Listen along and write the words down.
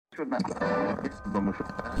Welcome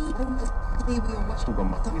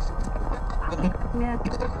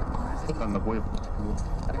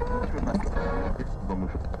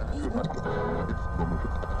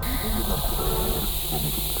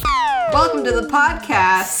to the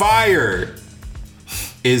podcast. Fire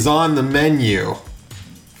is on the menu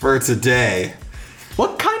for today.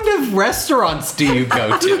 What kind of restaurants do you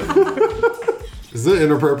go to? Is it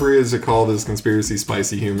inappropriate to call this conspiracy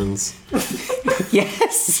spicy humans?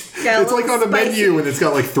 Yes. Yeah, It's like on the menu and it's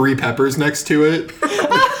got like 3 peppers next to it. Is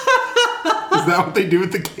that what they do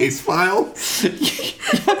with the case file?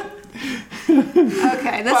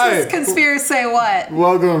 Okay, this Hi. is Conspiracy Say What?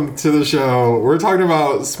 Welcome to the show. We're talking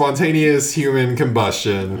about spontaneous human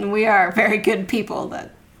combustion. And we are very good people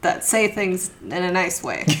that say things in a nice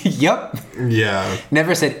way. Yep. Yeah.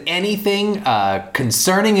 Never said anything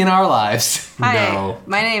concerning in our lives. Hi, No.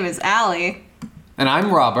 my name is Allie. And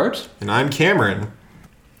I'm Robert. And I'm Cameron.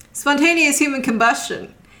 Spontaneous human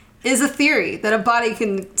combustion is a theory that a body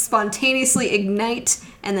can spontaneously ignite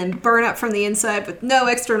and then burn up from the inside with no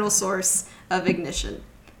external source of ignition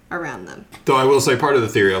around them. Though I will say part of the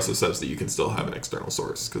theory also says that you can still have an external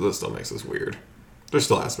source, because that still makes this weird. There's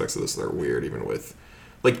still aspects of this that are weird, even with...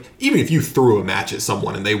 Like, even if you threw a match at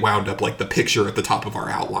someone and they wound up, like, the picture at the top of our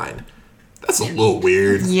outline, that's a little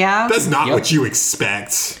weird. Yeah. That's not Yep. what you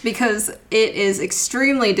expect. Because it is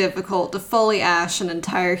extremely difficult to fully ash an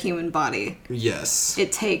entire human body. Yes.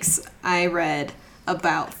 It takes, I read,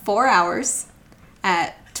 about 4 hours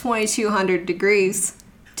at 2200 degrees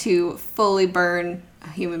to fully burn a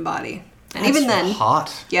human body. And even then,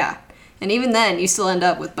 Hot. yeah. And even then, you still end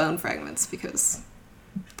up with bone fragments because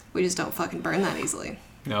we just don't fucking burn that easily.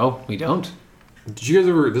 No, we don't. Did you guys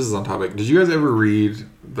ever... This is on topic. Did you guys ever read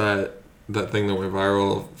that thing that went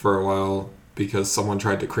viral for a while because someone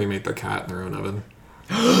tried to cremate their cat in their own oven?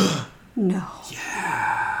 No.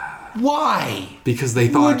 Why? Because they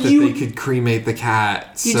thought Would that you- they could cremate the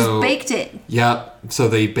cat. You so just baked it. Yep. So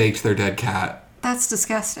they baked their dead cat. That's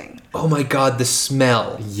disgusting. Oh my god, the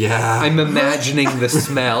smell. Yeah. I'm imagining the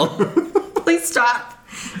smell. Please stop.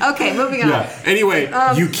 Okay, moving on. Yeah. Anyway,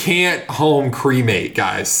 you can't home cremate,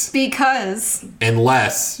 guys, Because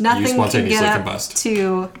unless you nothing can spontaneously get up combust.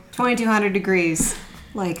 to 2200 degrees,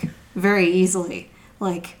 like, very easily.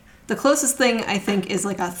 Like, the closest thing, I think, is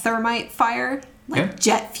like a thermite fire, like Yeah.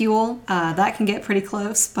 jet fuel. That can get pretty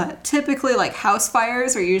close, but typically, like, house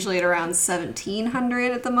fires are usually at around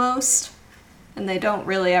 1700 at the most, and they don't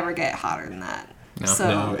really ever get hotter than that. No. So,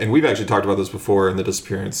 No, and we've actually talked about this before in the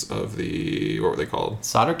disappearance of the... What were they called?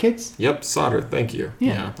 Solder kids? Yep, Solder. Thank you.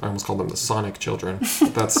 Yeah. I almost called them the Sonic Children.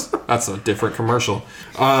 That's a different commercial.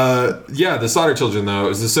 Yeah, the Solder Children, though,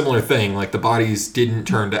 is a similar thing. Like, the bodies didn't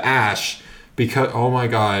turn to ash because... Oh, my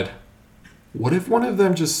God. What if one of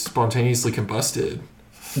them just spontaneously combusted?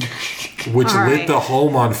 Which All lit right. the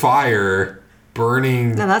home on fire,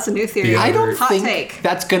 burning... now that's a new theory. The I don't Hot think take.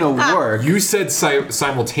 that's gonna work. You said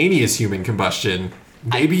simultaneous human combustion.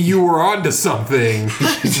 Maybe you were onto something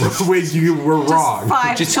when you were wrong.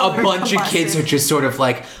 Five Just a children bunch of combusted. kids are just sort of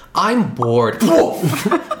like, I'm bored.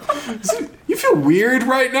 You feel weird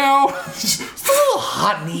right now? It's a little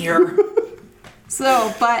hot in here.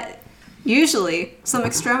 So, but usually some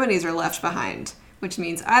extremities are left behind, which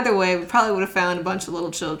means either way, we probably would have found a bunch of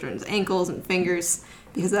little children's ankles and fingers,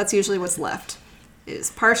 because that's usually what's left.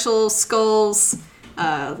 Is partial skulls,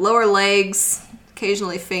 lower legs,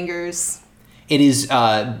 occasionally fingers. It is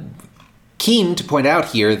keen to point out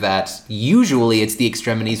here that usually it's the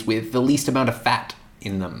extremities with the least amount of fat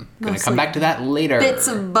in them. Gonna come Mostly back to that later. Bits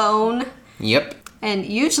of bone. Yep. And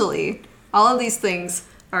usually, all of these things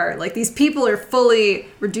are like these people are fully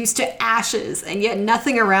reduced to ashes, and yet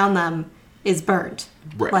nothing around them is burned.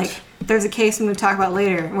 Right. Like, there's a case I'm going to talk about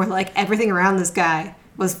later where, like, everything around this guy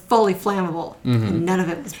was fully flammable, and none of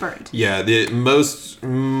it was burned. Yeah,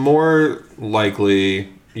 more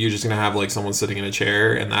likely you're just gonna have like someone sitting in a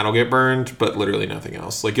chair and that'll get burned, but literally nothing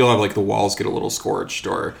else. Like you'll have like the walls get a little scorched,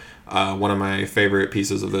 or one of my favorite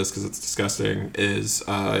pieces of this because it's disgusting is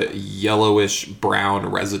yellowish brown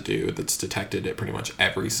residue that's detected at pretty much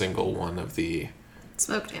every single one of the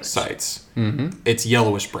Smoke damage. sites. Mm-hmm. It's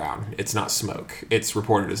yellowish brown. It's not smoke. It's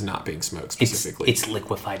reported as not being smoke specifically. It's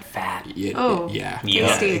liquefied fat. Oh, yeah,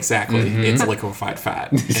 tasty. exactly. It's liquefied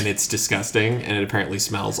fat, and it's disgusting, and it apparently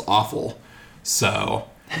smells awful. So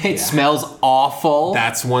It smells awful.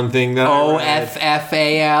 that's one thing that I read.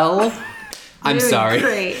 OFFAL. I'm Doing sorry.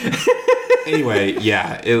 Great. Anyway,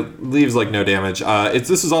 yeah, it leaves like no damage.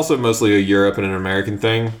 This is also mostly a Europe and an American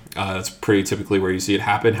thing. That's pretty typically where you see it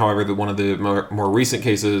happen. However, one of the more recent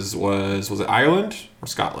cases was it Ireland or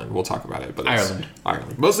Scotland? We'll talk about it. But it's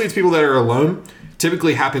Ireland. Mostly it's people that are alone.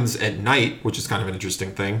 typically happens at night, which is kind of an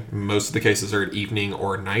interesting thing. Most of the cases are at evening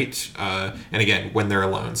or night, and again, when they're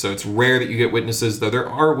alone. So it's rare that you get witnesses, though there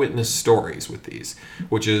are witness stories with these,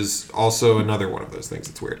 which is also another one of those things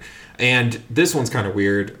that's weird. And this one's kind of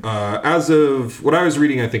weird. As of what I was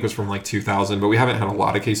reading, I think was from like 2000, but we haven't had a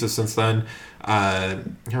lot of cases since then. We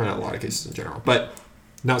haven't had a lot of cases in general, but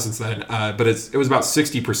not since then. But it was about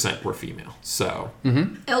 60% were female. So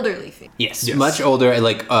Elderly female. Yes, Yes. much older,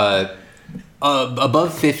 like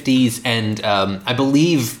above 50s, and I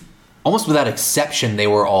believe almost without exception they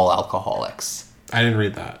were all alcoholics. I didn't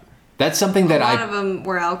read that. That's something A that lot of them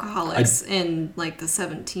were alcoholics in like the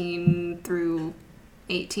 17 through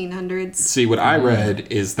 1800s. See, what I read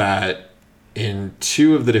is that in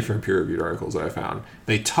two of the different peer-reviewed articles that I found,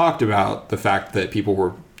 they talked about the fact that people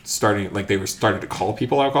were starting to call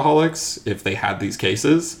people alcoholics if they had these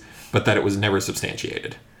cases, but that it was never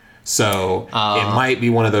substantiated. So it might be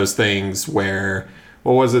one of those things where,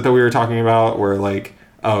 what was it that we were talking about? Where like,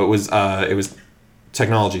 it was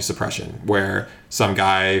technology suppression, where some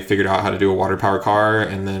guy figured out how to do a water-powered car,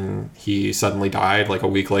 and then he suddenly died like a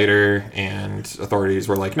week later, and authorities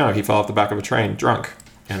were like, no, he fell off the back of a train drunk.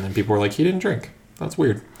 And then people were like, he didn't drink. That's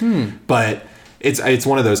weird. But it's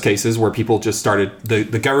one of those cases where people just started,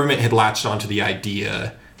 the government had latched onto the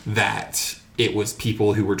idea that it was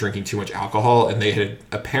people who were drinking too much alcohol, and they had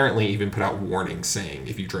apparently even put out warnings saying,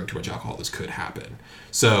 if you drink too much alcohol, this could happen.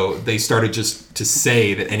 So they started just to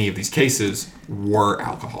say that any of these cases were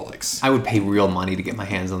alcoholics. I would pay real money to get my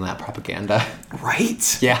hands on that propaganda.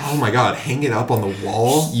 Right? Yeah. Oh my God, hang it up on the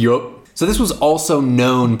wall. Yup. So this was also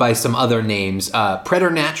known by some other names: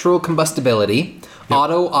 preternatural combustibility,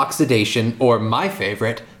 auto-oxidation, or my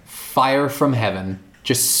favorite, fire from heaven.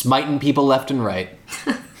 Just smiting people left and right.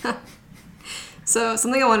 So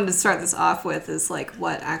something I wanted to start this off with is like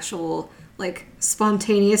what actual like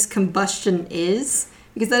spontaneous combustion is,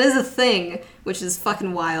 because that is a thing, which is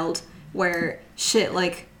fucking wild, where shit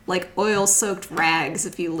like oil-soaked rags,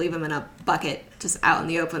 if you leave them in a bucket just out in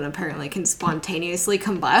the open, apparently can spontaneously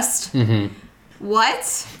combust.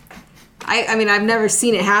 What? I mean, I've never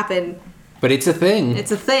seen it happen. But it's a thing.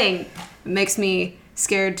 It's a thing. It makes me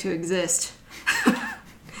scared to exist.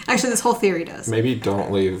 Actually, this whole theory does. Maybe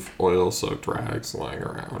don't leave oil-soaked rags lying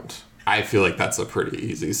around. I feel like that's a pretty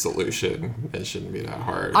easy solution. It shouldn't be that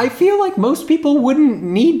hard. I feel like most people wouldn't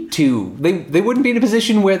need to. They wouldn't be in a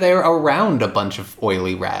position where they're around a bunch of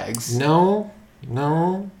oily rags. No. And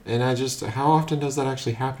how often does that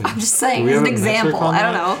actually happen? I'm just saying, Do we as have an a metric example. on I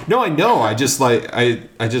don't that? know. No, I know. I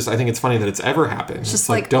think it's funny that it's ever happened. It's just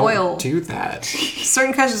like like don't oil. do that.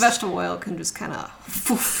 Certain kinds of vegetable oil can just kind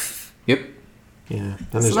of... Yep. Yeah.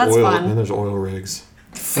 Then there's that's oil. fun. Then there's oil rigs.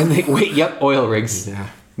 And oil rigs. Yeah.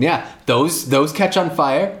 Yeah, those catch on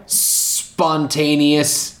fire.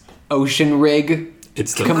 Spontaneous ocean rig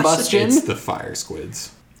It's the combustion. It's the fire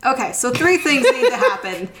squids. Okay, so 3 things need to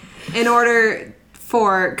happen in order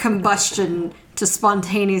for combustion to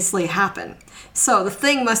spontaneously happen. So the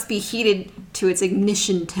thing must be heated to its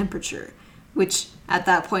ignition temperature, which at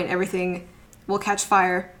that point everything will catch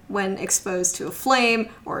fire when exposed to a flame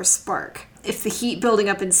or a spark. If the heat building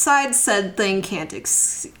up inside said thing can't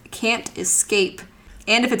escape,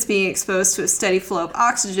 and if it's being exposed to a steady flow of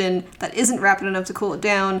oxygen that isn't rapid enough to cool it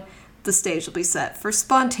down, the stage will be set for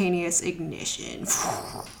spontaneous ignition.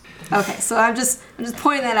 Okay, so I'm just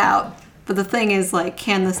pointing that out. But the thing is, like,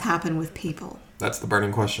 can this happen with people? That's the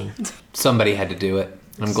burning question. Somebody had to do it.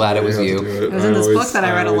 I'm glad it was you. It was in this book that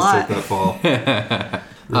I read a lot. Take that fall.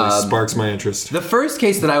 Really sparks my interest. The first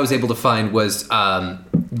case that I was able to find was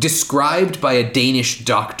described by a Danish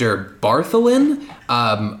doctor, Bartholin,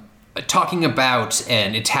 talking about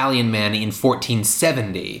an Italian man in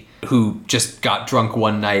 1470 who just got drunk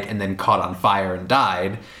one night and then caught on fire and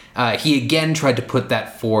died. He again tried to put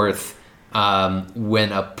that forth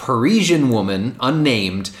when a Parisian woman,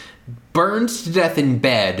 unnamed, burned to death in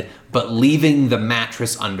bed, but leaving the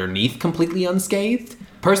mattress underneath completely unscathed.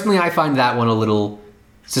 Personally, I find that one a little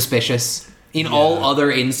suspicious. In all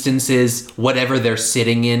other instances, whatever they're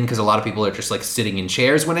sitting in, because a lot of people are just like sitting in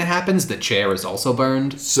chairs when it happens, the chair is also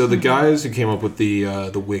burned. So the guys who came up with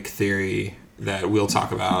the wick theory that we'll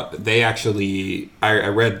talk about, they actually, I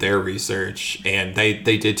read their research, and they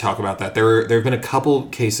did talk about that. There have been a couple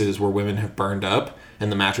cases where women have burned up,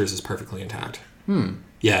 and the mattress is perfectly intact.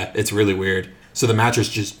 Yeah, it's really weird. So the mattress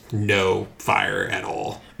just no fire at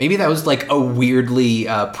all. Maybe that was like a weirdly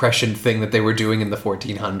prescient thing that they were doing in the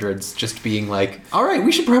 1400s, just being like, all right,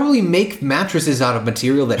 we should probably make mattresses out of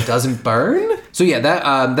material that doesn't burn. So yeah,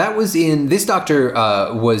 that was in, this doctor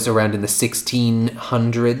was around in the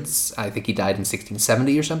 1600s. I think he died in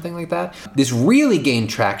 1670 or something like that. This really gained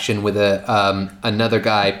traction with another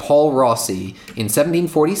guy, Paul Rossi, in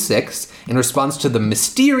 1746 in response to the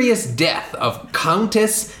mysterious death of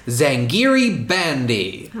Countess Zangiri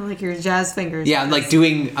Bandi. I like your jazz fingers. Yeah,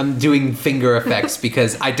 I'm doing finger effects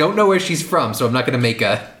because I don't know where she's from, so I'm not going to make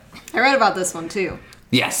a... I read about this one too.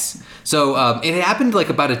 Yes. So it happened like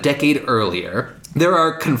about a decade earlier. There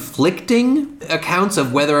are conflicting accounts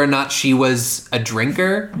of whether or not she was a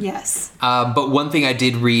drinker. Yes. But one thing I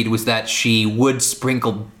did read was that she would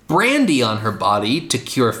sprinkle brandy on her body to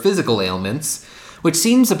cure physical ailments, which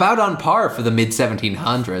seems about on par for the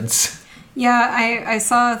mid-1700s. Yeah, I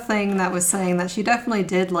saw a thing that was saying that she definitely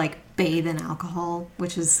did like bathe in alcohol,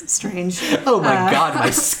 which is strange. Oh my god, my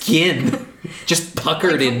skin just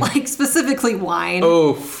puckered in. Like specifically wine.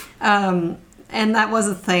 Oof. And that was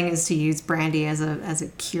a thing, is to use brandy as a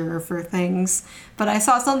cure for things. But I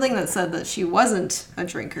saw something that said that she wasn't a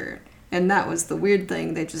drinker. And that was the weird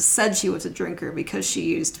thing. They just said she was a drinker because she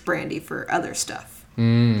used brandy for other stuff.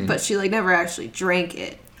 But she like never actually drank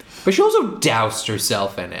it. But she also doused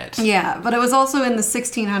herself in it. Yeah, but it was also in the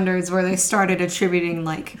 1600s where they started attributing,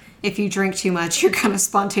 like, if you drink too much, you're going to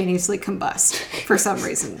spontaneously combust for some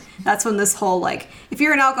reason. That's when this whole, like, if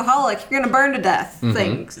you're an alcoholic, you're going to burn to death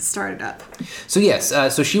thing started up. So yes,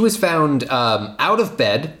 so she was found out of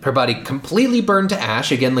bed, her body completely burned to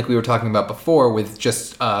ash, again, like we were talking about before, with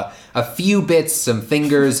just a few bits, some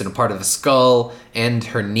fingers and a part of the skull, and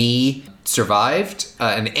her knee survived.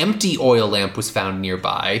 An empty oil lamp was found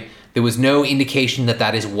nearby. There was no indication that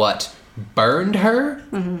that is what burned her.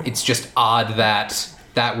 It's just odd that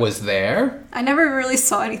that was there. I never really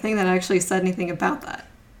saw anything that actually said anything about that.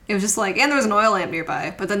 It was just like, and there was an oil lamp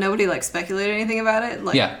nearby, but then nobody like speculated anything about it.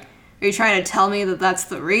 Like, Yeah. Are you trying to tell me that that's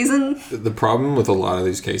the reason? The problem with a lot of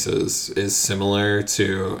these cases is similar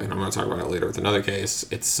to, and I'm going to talk about it later with another case,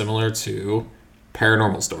 it's similar to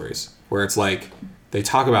paranormal stories, where it's like, they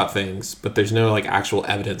talk about things, but there's no like actual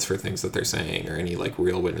evidence for things that they're saying or any like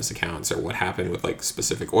real witness accounts or what happened with like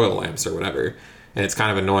specific oil lamps or whatever. And it's kind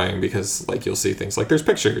of annoying because like you'll see things like there's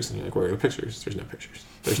pictures and you're like, where are the pictures? There's no pictures.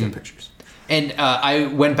 There's no pictures. And I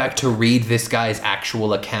went back to read this guy's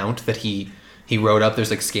actual account that he wrote up.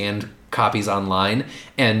 There's like scanned copies online,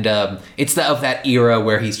 and it's of that era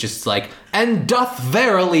where he's just like, and doth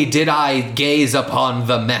verily did I gaze upon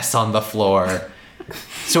the mess on the floor.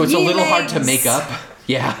 So it's a little hard to make up.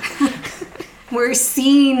 Yeah. We're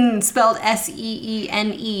seen spelled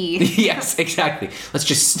Seene. Yes, exactly. Let's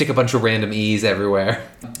just stick a bunch of random E's everywhere.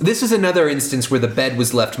 This is another instance where the bed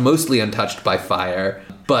was left mostly untouched by fire,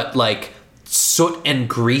 but like soot and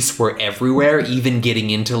grease were everywhere, even getting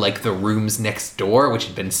into like the rooms next door, which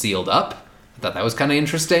had been sealed up. I thought that was kind of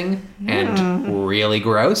interesting and really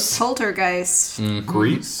gross. Poltergeist.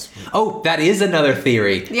 Grease? Oh, that is another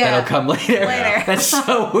theory that'll come later. That's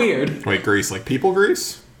so weird. Wait, grease? Like people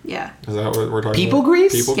grease? Yeah. Is that what we're talking People about?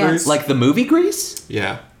 grease? People Yes. grease? Like the movie Grease?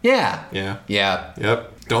 Yeah. Yeah. Yeah. Yeah.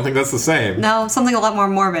 Yep. Don't think that's the same. No, something a lot more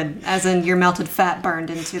morbid, as in your melted fat burned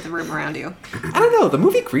into the room around you. I don't know. The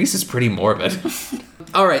movie Grease is pretty morbid.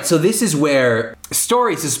 All right, so this is where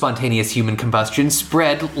stories of spontaneous human combustion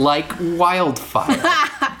spread like wildfire.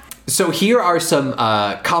 So here are some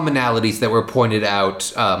commonalities that were pointed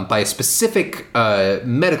out by a specific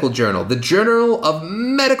medical journal, the Journal of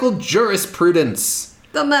Medical Jurisprudence.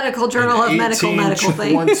 The Medical Journal of Medical Things.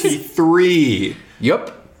 1823.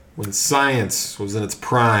 Yep. When science was in its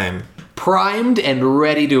prime. Primed and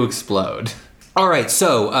ready to explode. All right,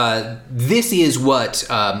 so this is what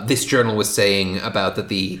this journal was saying about that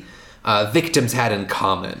the victims had in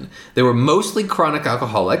common. They were mostly chronic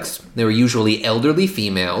alcoholics. They were usually elderly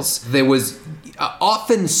females. There was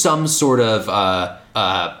often some sort of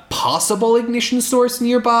possible ignition source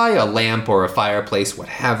nearby, a lamp or a fireplace, what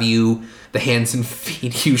have you. The hands and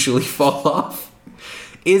feet usually fall off.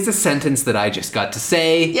 Is a sentence that I just got to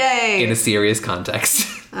say Yay. in a serious context.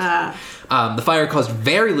 The fire caused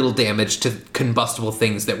very little damage to combustible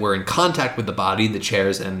things that were in contact with the body, the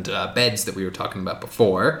chairs and beds that we were talking about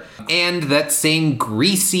before. And that same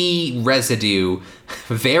greasy residue,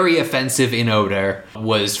 very offensive in odor,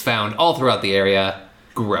 was found all throughout the area.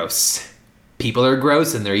 Gross. People are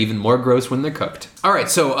gross, and they're even more gross when they're cooked. All right,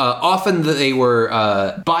 so often they were,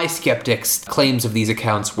 by skeptics, claims of these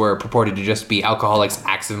accounts were purported to just be alcoholics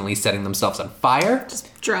accidentally setting themselves on fire.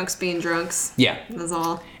 Just drunks being drunks. Yeah. That's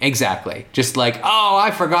all. Exactly. Just like, oh,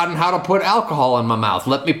 I've forgotten how to put alcohol in my mouth.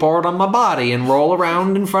 Let me pour it on my body and roll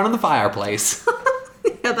around in front of the fireplace.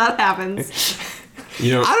 Yeah, that happens.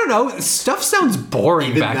 You know, I don't know. Stuff sounds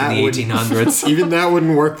boring back in the 1800s. Even that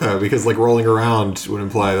wouldn't work though, because like rolling around would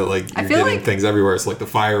imply that like you're getting things everywhere. So like the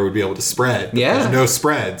fire would be able to spread. Yeah. There's no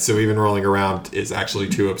spread, so even rolling around is actually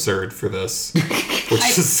too absurd for this.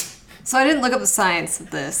 So I didn't look up the science of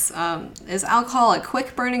this. Is alcohol a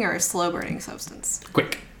quick burning or a slow burning substance?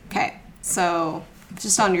 Quick. Okay, so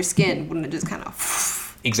just on your skin, wouldn't it just kind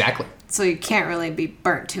of? Exactly. So you can't really be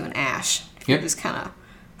burnt to an ash. You're Yep. just kind of,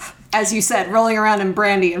 as you said, rolling around in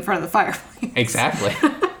brandy in front of the fireplace. Exactly. So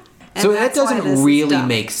that that's why this doesn't is really dumb.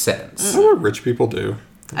 make sense. That's what rich people do.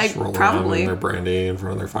 They just roll around probably. in their brandy in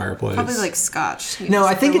front of their fireplace. Probably like scotch. No,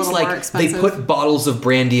 I think they're a it's little more like they expensive. put bottles of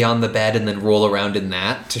brandy on the bed and then roll around in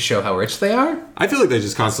that to show how rich they are. I feel like they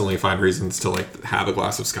just constantly find reasons to like have a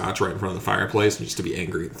glass of scotch right in front of the fireplace and just to be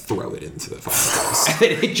angry and throw it into the fireplace.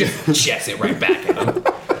 And it just jets it right back at them.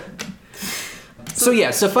 So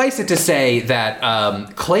yeah, suffice it to say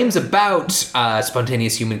that claims about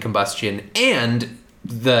spontaneous human combustion and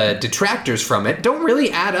the detractors from it don't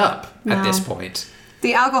really add up at this point.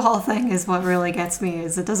 The alcohol thing is what really gets me.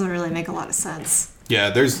 Is it doesn't really make a lot of sense. Yeah,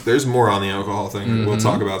 there's more on the alcohol thing we'll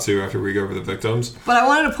talk about too after we go over the victims. But I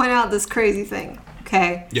wanted to point out this crazy thing.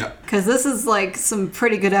 Okay. Yeah. Because this is like some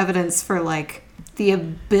pretty good evidence for like the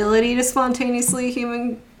ability to spontaneously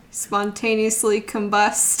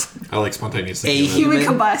combust. I like spontaneously A human.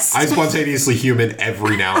 Human combust. I spontaneously human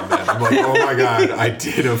every now and then. I'm like, oh my god, I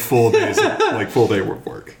did a full day of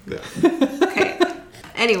work. Yeah. Okay.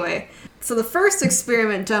 Anyway, so the first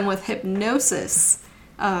experiment done with hypnosis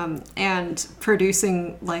and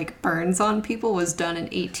producing like burns on people was done in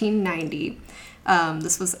 1890.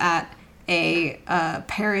 This was at a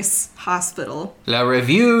Paris hospital La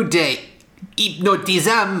Revue de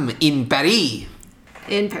Hypnotisme in Paris.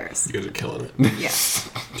 in Paris. You guys are killing it. Yes.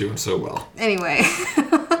 Doing so well. Anyway.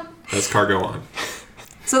 Let's cargo on.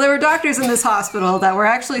 So there were doctors in this hospital that were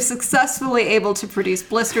actually successfully able to produce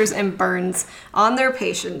blisters and burns on their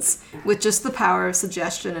patients with just the power of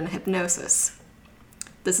suggestion and hypnosis.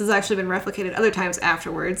 This has actually been replicated other times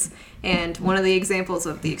afterwards, and one of the examples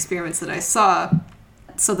of the experiments that I saw,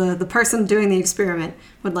 so the person doing the experiment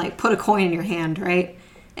would like put a coin in your hand, right?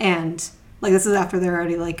 And like this is after they're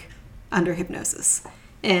already like under hypnosis.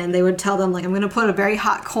 And they would tell them like, I'm going to put a very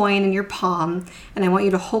hot coin in your palm and I want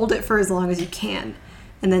you to hold it for as long as you can.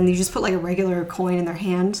 And then you just put like a regular coin in their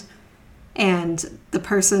hand, and the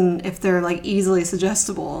person, if they're like easily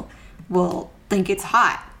suggestible, will think it's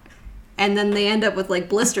hot. And then they end up with like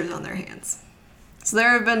blisters on their hands. So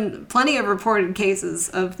there have been plenty of reported cases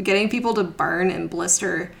of getting people to burn and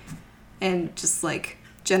blister and just like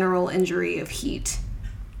general injury of heat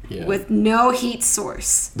with no heat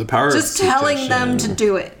source. The power of just telling them to suggestion.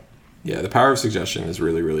 do it. Yeah, the power of suggestion is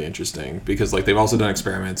really, really interesting because like they've also done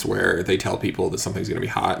experiments where they tell people that something's going to be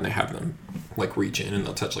hot and they have them like reach in and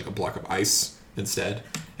they'll touch like a block of ice instead,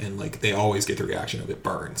 and like they always get the reaction of it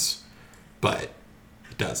burns, but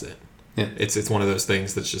it doesn't. Yeah. It's one of those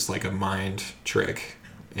things that's just like a mind trick,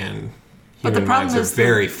 and But the human problem minds are is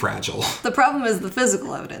very fragile. The problem is the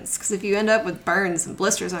physical evidence, because if you end up with burns and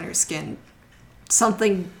blisters on your skin,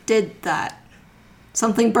 something did that.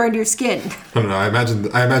 Something burned your skin. I don't know. I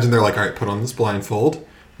imagine they're like, all right, put on this blindfold.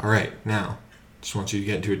 All right, now, just want you to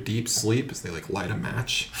get into a deep sleep as they like light a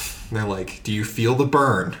match. And they're like, do you feel the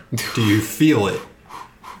burn? Do you feel it?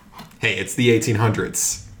 Hey, it's the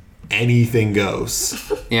 1800s. Anything goes.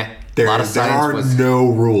 Yeah. There a lot of there science are was... no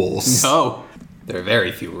rules. No. There are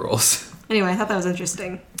very few rules. Anyway, I thought that was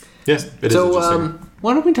interesting. Yes, it is So, interesting.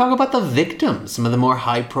 why don't we talk about the victims, some of the more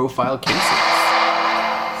high-profile cases?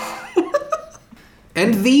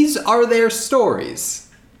 And these are their stories.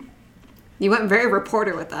 You went very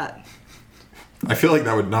reporter with that. I feel like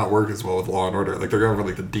that would not work as well with Law and Order. Like they're going for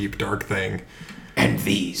like the deep, dark thing. And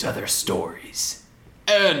these are their stories.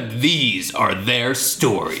 And these are their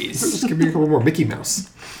stories. Just give me a couple more Mickey Mouse.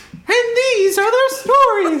 And these are their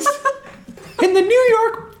stories. In the New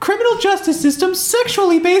York criminal justice system,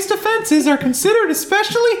 sexually based offenses are considered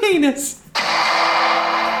especially heinous.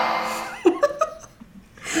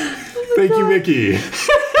 Thank you, Mickey.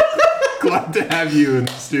 Glad to have you in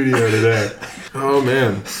the studio today. Oh,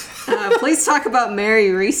 man. Please talk about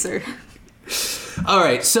Mary Reeser. All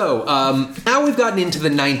right, so now we've gotten into the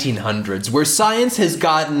 1900s, where science has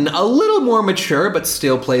gotten a little more mature, but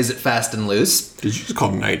still plays it fast and loose. Did you just call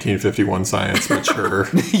 1951 science mature?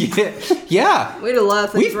 Yeah. We did a lot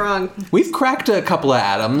of things wrong. We've cracked a couple of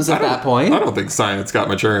atoms at that point. I don't think science got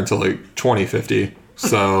mature until like 2050.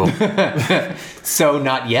 So So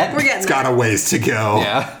not yet. We're getting it's got a ways to go.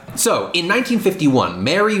 Yeah. So, in 1951,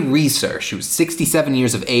 Mary Reeser, she was 67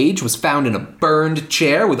 years of age, was found in a burned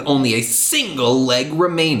chair with only a single leg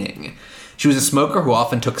remaining. She was a smoker who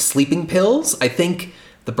often took sleeping pills. I think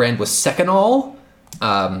the brand was Seconal,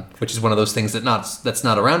 which is one of those things that's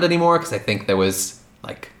not around anymore because I think there was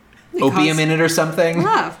like opium in it or something.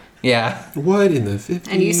 Ah. Yeah. What in the 50s?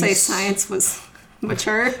 And you say science was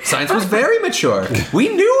mature? Science was very mature. We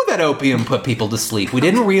knew that opium put people to sleep. We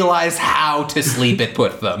didn't realize how to sleep it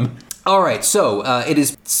put them. All right, so it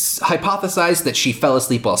is hypothesized that she fell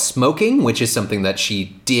asleep while smoking, which is something that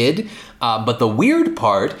she did. But the weird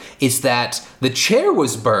part is that the chair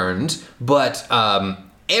was burned, but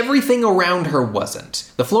everything around her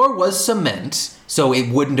wasn't. The floor was cement, so it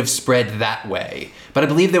wouldn't have spread that way. But I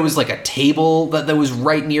believe there was like a table that was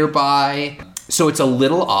right nearby. So it's a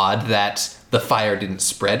little odd that the fire didn't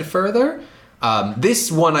spread further.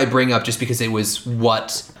 This one I bring up just because it was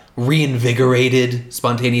what reinvigorated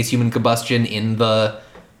spontaneous human combustion in the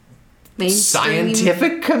Mainstream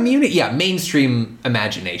scientific community. Yeah, mainstream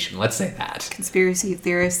imagination. Let's say that. conspiracy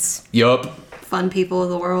theorists, Yup. fun people of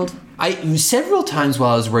the world. Several times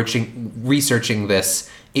while I was researching this,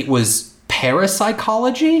 it was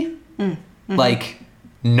parapsychology. Like,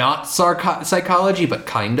 not psychology, but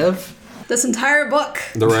kind of. This entire book.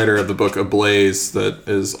 The writer of the book Ablaze that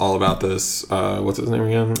is all about this, what's his name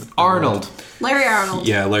again? Arnold. Larry Arnold.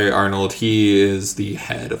 Yeah, Larry Arnold. He is the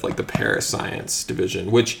head of like the parascience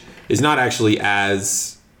division, which is not actually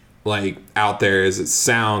as like out there as it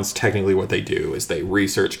sounds. Technically what they do is they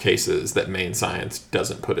research cases that main science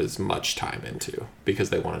doesn't put as much time into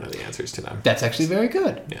because they want to know the answers to them. That's actually very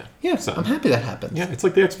good. Yeah. Yeah, So- I'm happy that happened. Yeah, it's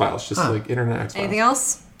like the X-Files, just like internet X-Files. Anything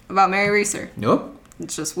else about Mary Reeser? Nope.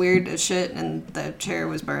 It's just weird as shit, and the chair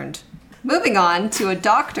was burned. Moving on to a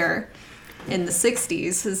doctor in the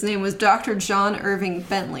 60s. His name was Dr. John Irving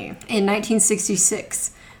Bentley. In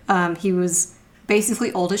 1966, he was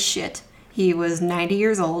basically old as shit. He was 90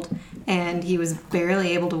 years old, and he was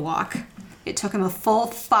barely able to walk. It took him a full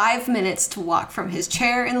 5 minutes to walk from his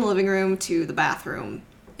chair in the living room to the bathroom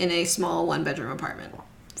in a small one-bedroom apartment.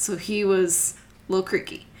 So he was a little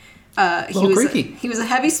creaky. He was a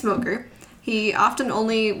heavy smoker. He often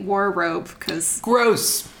only wore a robe because,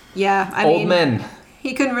 Gross. yeah, I Old mean, men.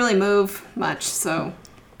 he couldn't really move much, so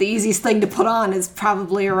the easiest thing to put on is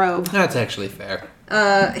probably a robe. That's actually fair.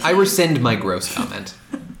 I rescind my gross comment.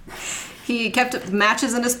 He kept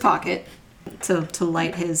matches in his pocket to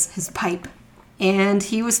light his pipe, and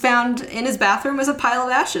he was found in his bathroom as a pile of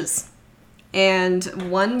ashes, and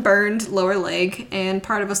one burned lower leg and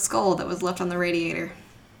part of a skull that was left on the radiator.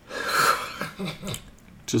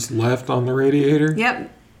 Just left on the radiator? Yep.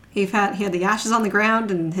 He had the ashes on the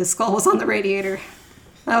ground and his skull was on the radiator.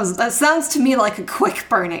 That sounds to me like a quick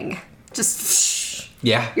burning. Just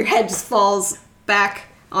Yeah. your head just falls back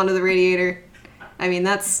onto the radiator. I mean,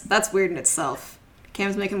 that's weird in itself.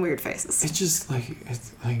 Cam's making weird faces. It's just like,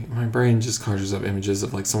 it's like my brain just conjures up images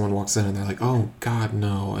of like someone walks in and they're like, oh God,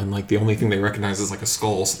 no. And like the only thing they recognize is like a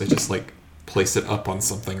skull, so they just like place it up on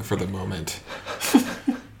something for the moment.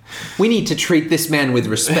 We need to treat this man with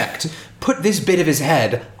respect. Put this bit of his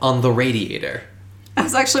head on the radiator. That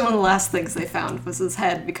was actually one of the last things they found was his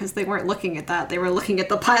head because they weren't looking at that. They were looking at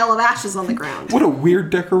the pile of ashes on the ground. What a weird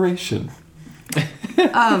decoration.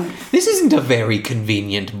 This isn't a very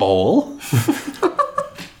convenient bowl.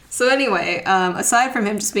 So anyway, aside from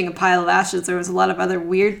him just being a pile of ashes, there was a lot of other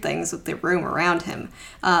weird things with the room around him.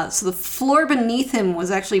 So the floor beneath him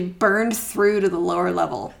was actually burned through to the lower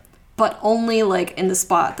level, but only like in the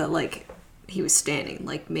spot that like he was standing,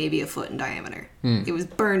 like maybe a foot in diameter. It was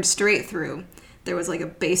burned straight through. There was like a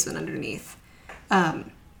basement underneath.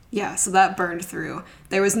 Yeah, so that burned through.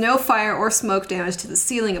 There was no fire or smoke damage to the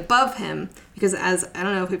ceiling above him because, as I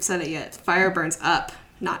don't know if we've said it yet, fire burns up,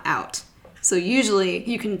 not out. So usually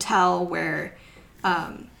you can tell where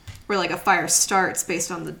like a fire starts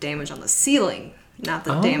based on the damage on the ceiling, not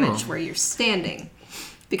the damage where you're standing,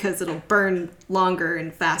 because it'll burn longer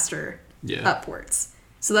and faster upwards.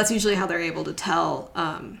 So that's usually how they're able to tell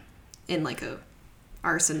in like a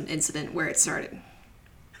arson incident where it started.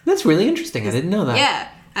 That's really interesting. I didn't know that. Yeah,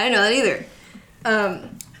 I didn't know that either.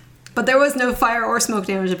 But there was no fire or smoke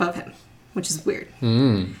damage above him, which is weird.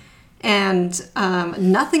 And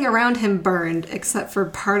nothing around him burned except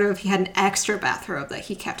for he had an extra bathrobe that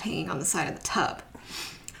he kept hanging on the side of the tub.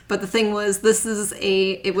 But the thing was,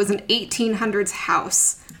 it was an 1800s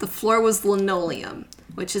house. The floor was linoleum,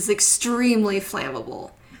 which is extremely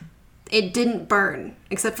flammable. It didn't burn,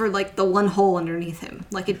 except for like the one hole underneath him.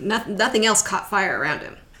 Like nothing else caught fire around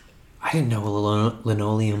him. I didn't know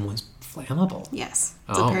linoleum was flammable. Yes,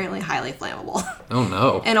 it's apparently highly flammable. Oh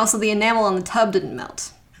no. And also the enamel on the tub didn't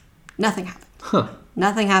melt. Nothing happened. Huh.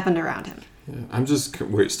 Nothing happened around him. Yeah, I'm just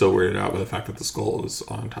still weirded out by the fact that the skull was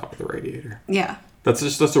on top of the radiator. Yeah.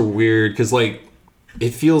 That's a weird, because like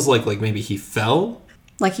it feels like maybe he fell.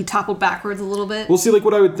 Like he toppled backwards a little bit. Well, see, like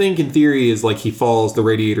what I would think in theory is like he falls, the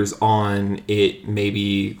radiator's on, it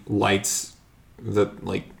maybe lights the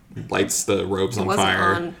robes It on wasn't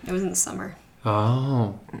fire. on. It was in the summer.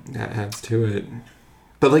 Oh. That adds to it.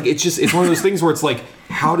 But like it's one of those things where it's like,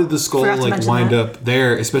 how did the skull Forgot to like mention wind that. up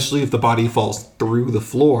there, especially if the body falls through the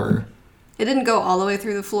floor? It didn't go all the way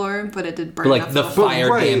through the floor, but it did burn But like enough the of the floor. fire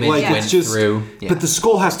Right, damage like, went it's just- through. Yeah. But the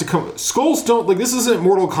skull has to come. Skulls don't like this. Isn't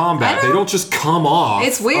Mortal Kombat? I know. They don't just come off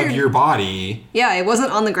It's weird. of your body. Yeah, it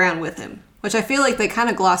wasn't on the ground with him, which I feel like they kind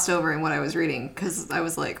of glossed over in what I was reading because I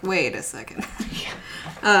was like, wait a second.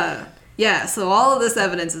 Yeah, so all of this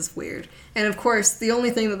evidence is weird. And of course, the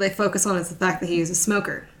only thing that they focus on is the fact that he was a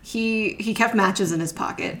smoker. He kept matches in his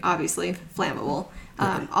pocket, obviously, flammable.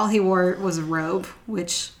 All he wore was a robe,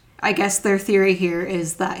 which I guess their theory here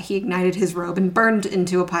is that he ignited his robe and burned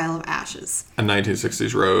into a pile of ashes. A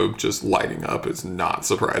 1960s robe just lighting up is not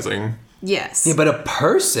surprising. Yes. Yeah, but a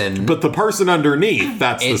person. But the person underneath,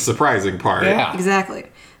 that's the surprising part. Yeah. Exactly.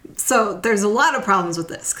 So there's a lot of problems with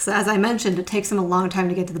this, because as I mentioned, it takes him a long time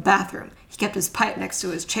to get to the bathroom. He kept his pipe next to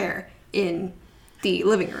his chair in the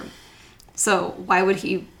living room. So why would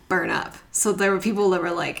he burn up? So there were people that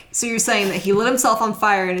were like, so you're saying that he lit himself on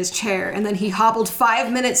fire in his chair, and then he hobbled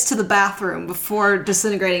 5 minutes to the bathroom before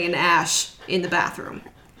disintegrating in ash in the bathroom.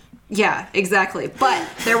 Yeah, exactly. But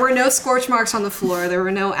there were no scorch marks on the floor. There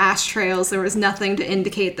were no ash trails. There was nothing to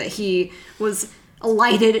indicate that he was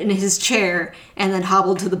alighted in his chair and then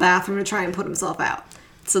hobbled to the bathroom to try and put himself out.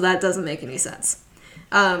 So that doesn't make any sense.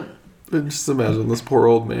 And just imagine this poor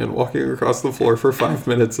old man walking across the floor for 5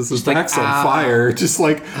 minutes as his like, back's on ow. fire. Just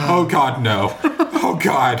like, oh God, no. Oh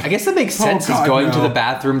God. I guess that makes sense. God, He's going to no. the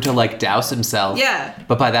bathroom to like douse himself. Yeah.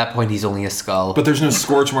 But by that point, he's only a skull. But there's no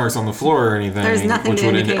scorch marks on the floor or anything. There's nothing which to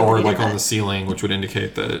would indicate or that he like did on that. the ceiling, which would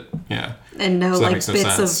indicate that, yeah. And no So that like makes no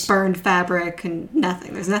bits sense. of burned fabric and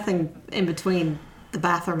nothing. There's nothing in between the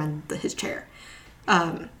bathroom and his chair.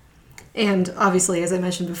 And obviously, as I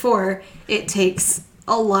mentioned before, it takes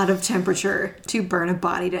a lot of temperature to burn a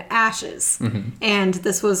body to ashes. And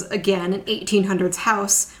this was, again, an 1800s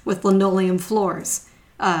house with linoleum floors.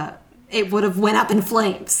 It would have went up in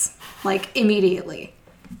flames, like, immediately.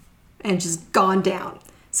 And just gone down.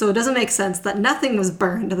 So it doesn't make sense that nothing was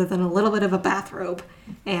burned other than a little bit of a bathrobe.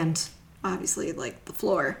 And, obviously, like, the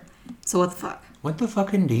floor. So what the fuck? What the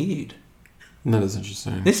fuck indeed? That is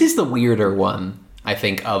interesting. This is the weirder one, I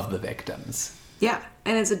think, of the victims. Yeah,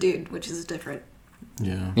 and it's a dude, which is different.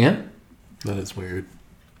 Yeah. Yeah? That is weird.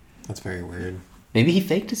 That's very weird. Maybe he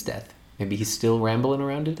faked his death. Maybe he's still rambling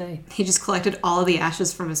around today. He just collected all of the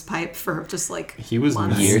ashes from his pipe for just like He was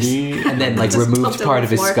months. 90. And then, like, Just removed dumped it part on of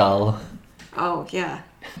the his floor. skull. Oh yeah.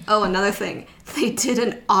 Oh, another thing. They did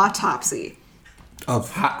an autopsy.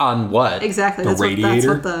 Of On what? Exactly. The That's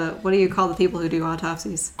radiator? what do you call the people who do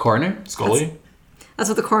autopsies? Coroner? Scully? That's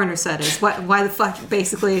what the coroner said. Is why the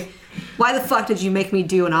fuck did you make me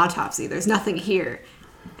do an autopsy? There's nothing here.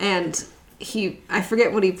 And I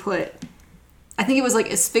forget what he put. I think it was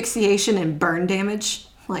like asphyxiation and burn damage.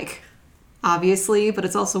 Like, obviously, but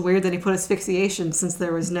it's also weird that he put asphyxiation since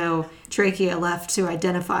there was no trachea left to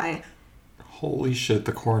identify. Holy shit,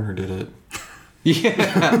 the coroner did it.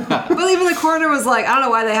 Yeah. But even the coroner was like, I don't know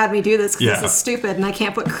why they had me do this because Yeah. this is stupid and I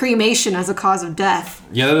can't put cremation as a cause of death.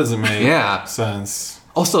 Yeah, that doesn't make Yeah. sense.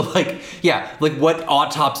 Also, like, yeah, like, what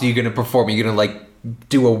autopsy are you going to perform? Are you going to, like,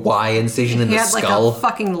 do a Y incision in He the had like skull? a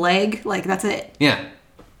fucking leg. Like, that's it. Yeah.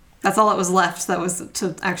 That's all that was left that was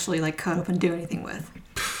to actually like cut up and do anything with.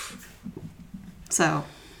 So,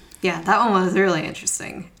 yeah, that one was really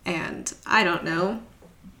interesting. And I don't know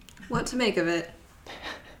what to make of it.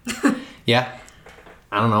 Yeah.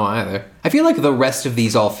 I don't know either. I feel like the rest of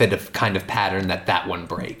these all fit a kind of pattern that one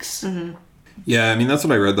breaks. Mm-hmm. Yeah, I mean, that's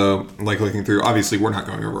what I read, though. Like, looking through, obviously, we're not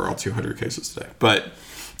going over all 200 cases today. But,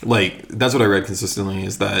 like, that's what I read consistently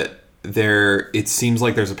is that it seems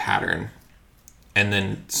like there's a pattern. And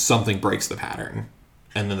then something breaks the pattern.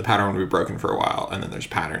 And then the pattern will be broken for a while. And then there's a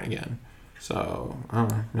pattern again. So, I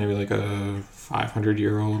don't know. Maybe like a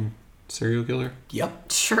 500-year-old serial killer?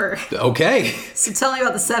 Yep. Sure. Okay. So tell me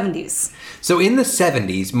about the 70s. So in the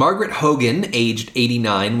 70s, Margaret Hogan, aged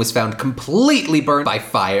 89, was found completely burned by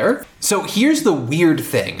fire. So here's the weird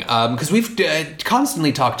thing, because we've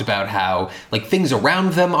constantly talked about how like things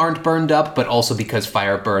around them aren't burned up, but also because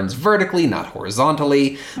fire burns vertically, not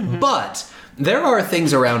horizontally. But there are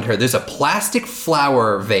things around her. There's a plastic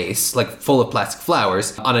flower vase, like full of plastic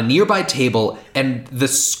flowers, on a nearby table, and the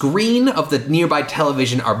screen of the nearby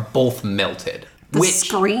television are both melted. The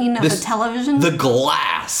screen of the television? The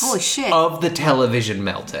glass Holy shit. of the television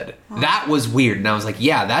melted. That was weird. And I was like,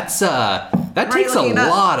 yeah, that takes a looking it up.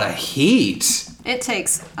 lot of heat. It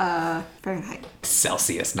takes Fahrenheit.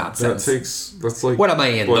 Celsius, not That's Celsius. like What am I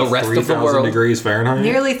in? The rest of the 3,000 world? degrees Fahrenheit.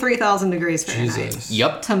 Nearly 3,000 degrees Fahrenheit. Jesus.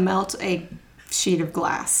 Yep. To melt a sheet of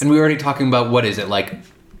glass. And we were already talking about, what is it, like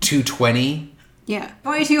 220? Yeah.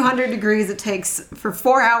 2,200 degrees it takes for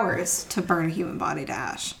 4 hours to burn a human body to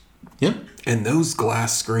ash. Yeah. And those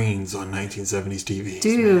glass screens on 1970s TVs,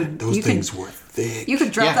 Dude, man, those you things could- were thick. You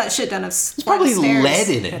could drop Yeah. that shit down a There's probably stairs. lead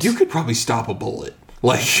in it. You could probably stop a bullet.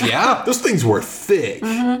 Like, Yeah. those things were thick.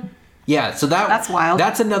 Yeah, so That's wild.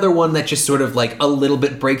 That's another one that just sort of like a little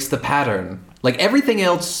bit breaks the pattern. Like everything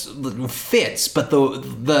else fits, but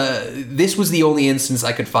this was the only instance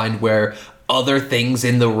I could find where other things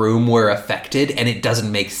in the room were affected, and it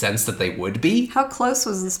doesn't make sense that they would be. How close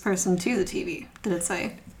was this person to the TV? Did it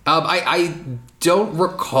say? I don't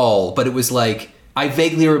recall, but it was like I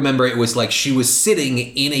vaguely remember it was like she was sitting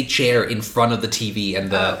in a chair in front of the TV,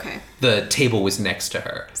 and the table was next to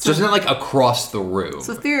her. So it's not like across the room.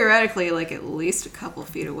 So theoretically, like at least a couple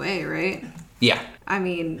feet away, right? Yeah. I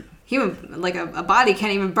mean, human like a body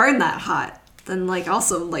can't even burn that hot. Then like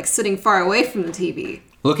also like sitting far away from the TV.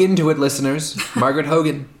 Look into it, listeners. Margaret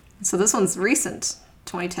Hogan. So this one's recent,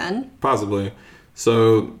 2010. Possibly.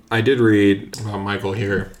 So I did read about Michael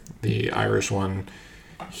here, the Irish one.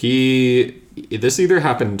 This either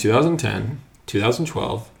happened in 2010,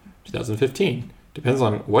 2012, 2015. Depends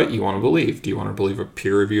on what you want to believe. Do you want to believe a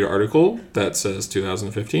peer-reviewed article that says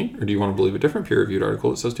 2015? Or do you want to believe a different peer-reviewed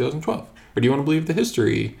article that says 2012? Or do you want to believe the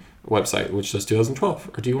history website, which says 2012?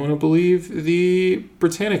 Or do you want to believe the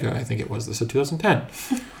Britannica, I think it was, that said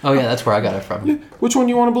 2010? Oh yeah, that's where I got it from. Which one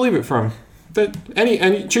do you want to believe it from? That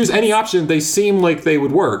any choose any option. They seem like they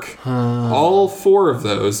would work. All four of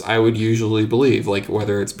those I would usually believe, like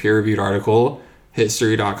whether it's peer-reviewed article,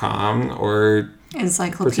 history.com, or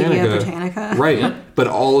Encyclopedia Britannica. Right, but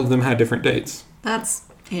all of them had different dates. That's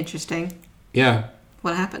interesting. Yeah.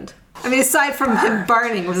 What happened? I mean, aside from him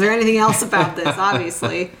burning, was there anything else about this?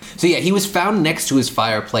 Obviously. So yeah, he was found next to his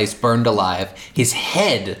fireplace, burned alive. His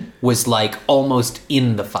head was like almost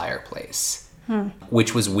in the fireplace,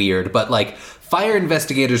 which was weird. But like fire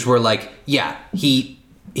investigators were like, yeah, he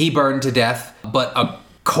burned to death, but a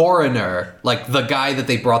coroner, like the guy that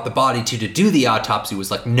they brought the body to do the autopsy, was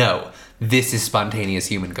like, no, this is spontaneous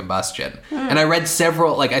human combustion. And I read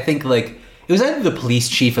several, like I think like it was either the police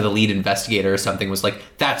chief or the lead investigator or something was like,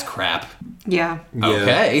 that's crap. Yeah.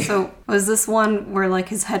 Okay. So was this one where like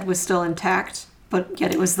his head was still intact, but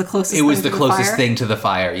yet it was the closest? It was thing the to closest fire? thing to the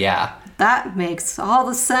fire, yeah. That makes all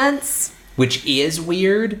the sense. Which is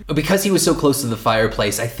weird. Because he was so close to the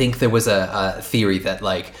fireplace, I think there was a theory that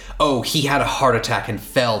like, oh, he had a heart attack and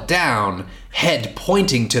fell down, head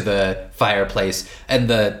pointing to the fireplace, and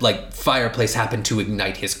the like fireplace happened to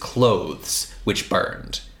ignite his clothes, which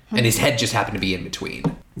burned. And his head just happened to be in between.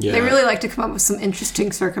 Yeah. They really like to come up with some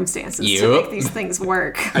interesting circumstances to Yep. make these things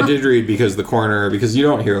work. I did read because you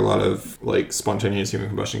don't hear a lot of like spontaneous human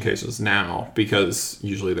combustion cases now, because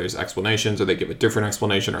usually there's explanations, or they give a different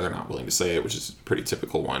explanation, or they're not willing to say it, which is a pretty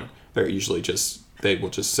typical one. They will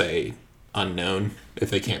just say unknown if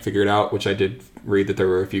they can't figure it out, which I did read that there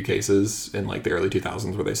were a few cases in like the early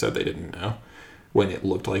 2000s where they said they didn't know when it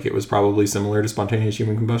looked like it was probably similar to spontaneous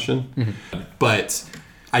human combustion. But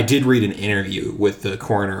I did read an interview with the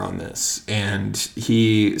coroner on this, and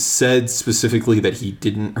he said specifically that he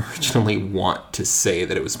didn't originally want to say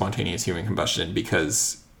that it was spontaneous human combustion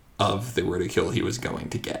because of the ridicule he was going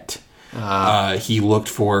to get. He said he looked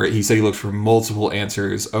for multiple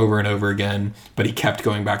answers over and over again, but he kept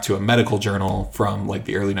going back to a medical journal from like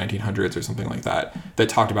the early 1900s or something like that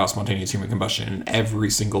talked about spontaneous human combustion, and every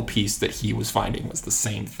single piece that he was finding was the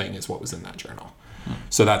same thing as what was in that journal.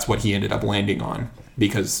 So that's what he ended up landing on,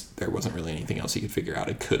 because there wasn't really anything else he could figure out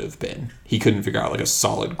it could have been. He couldn't figure out like a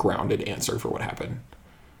solid, grounded answer for what happened.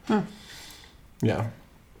 Yeah.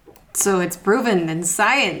 So it's proven in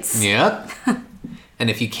science. Yep. And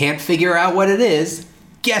if you can't figure out what it is,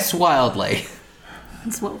 guess wildly.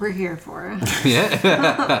 That's what we're here for.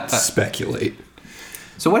 Yeah. Speculate.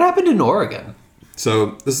 So what happened in Oregon?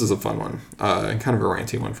 So this is a fun one, and kind of a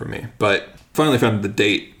ranty one for me, but finally found the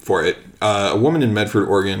date for it. A woman in Medford,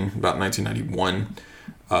 Oregon, about 1991,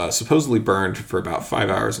 supposedly burned for about 5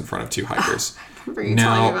 hours in front of two hikers. I remember you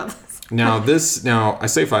telling me about this. Now I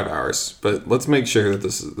say 5 hours, but let's make sure that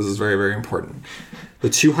this is very, very important. The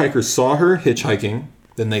two hikers saw her hitchhiking,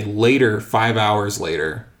 then they later, 5 hours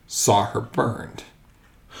later, saw her burned.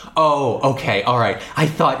 Oh, okay, all right. I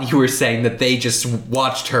thought you were saying that they just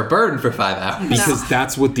watched her burn for 5 hours. Because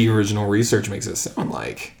that's what the original research makes it sound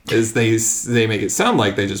like. Is they make it sound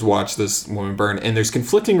like they just watched this woman burn. And there's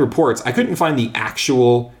conflicting reports. I couldn't find the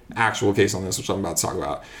actual case on this, which I'm about to talk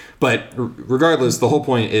about. But regardless, the whole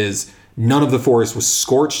point is none of the forest was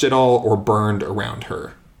scorched at all or burned around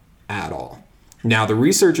her at all. Now, the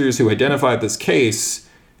researchers who identified this case,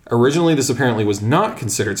 originally this apparently was not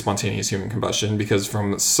considered spontaneous human combustion because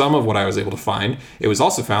from some of what I was able to find, it was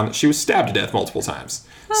also found that she was stabbed to death multiple times.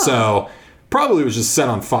 Oh. So probably was just set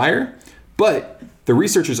on fire, but the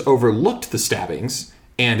researchers overlooked the stabbings,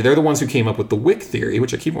 and they're the ones who came up with the Wick theory,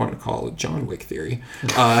 which I keep wanting to call it John Wick theory.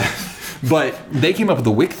 But they came up with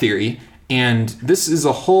the Wick theory, and this is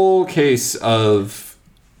a whole case of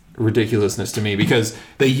ridiculousness to me because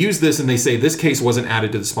they use this and they say this case wasn't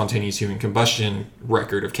added to the spontaneous human combustion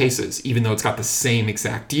record of cases, even though it's got the same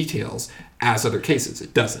exact details as other cases.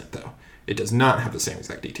 It doesn't, though. It does not have the same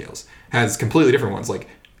exact details. It has completely different ones, like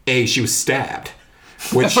she was stabbed,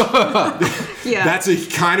 which that's a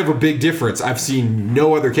kind of a big difference. I've seen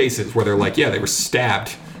no other cases where they're like, yeah, they were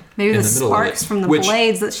stabbed. Maybe the sparks from the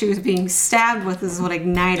blades that she was being stabbed with is what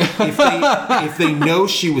ignited. If they know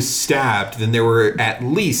she was stabbed, then there were at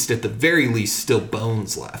the very least, still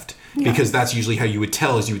bones left. Yeah. Because that's usually how you would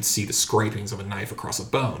tell, is you would see the scrapings of a knife across a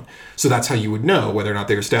bone. So that's how you would know whether or not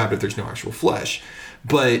they were stabbed if there's no actual flesh.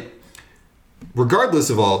 But regardless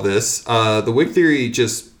of all of this, the Wick theory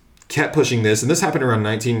just kept pushing this. And this happened around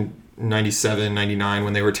 1997, 99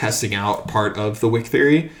 when they were testing out part of the Wick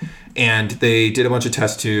theory. And they did a bunch of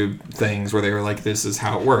test tube things where they were like, this is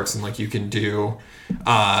how it works. And like you can do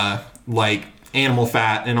like animal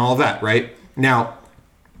fat and all of that, right? Now,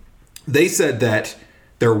 they said that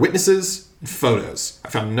there are witnesses and photos. I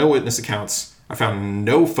found no witness accounts. I found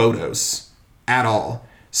no photos at all.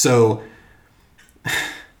 So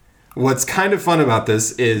what's kind of fun about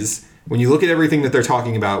this is when you look at everything that they're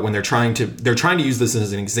talking about, when they're trying to use this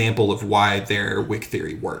as an example of why their Wick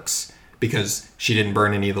theory works. Because she didn't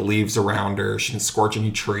burn any of the leaves around her. She didn't scorch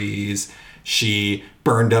any trees. She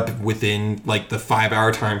burned up within like the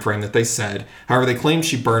 5-hour time frame that they said. However, they claimed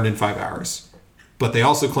she burned in 5 hours. But they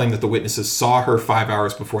also claimed that the witnesses saw her 5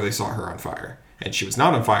 hours before they saw her on fire. And she was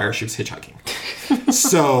not on fire, she was hitchhiking.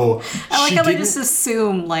 So I like how they just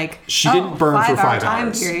assume like she didn't burn for 5 time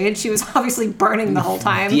hours. Period. She was obviously burning the whole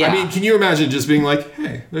time. Yeah. I mean, can you imagine just being like,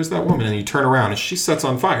 hey, there's that woman, and you turn around and she sets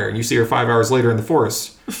on fire, and you see her 5 hours later in the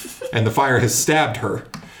forest, and the fire has stabbed her.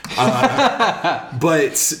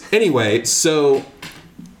 But anyway, so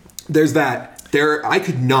there's that. I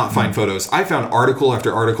could not find photos. I found article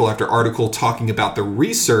after article after article talking about the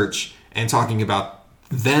research and talking about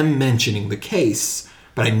them mentioning the case,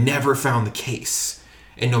 but I never found the case.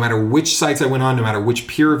 And no matter which sites I went on, no matter which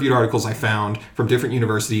peer-reviewed articles I found from different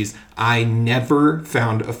universities, I never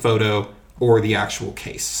found a photo or the actual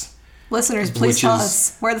case. Listeners, please tell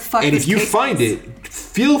us where the fuck. And if you find it,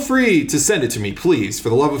 feel free to send it to me, please, for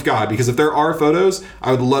the love of God, because if there are photos,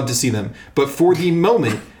 I would love to see them. But for the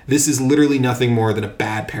moment, this is literally nothing more than a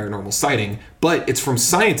bad paranormal sighting. But it's from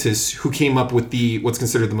scientists who came up with what's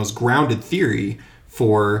considered the most grounded theory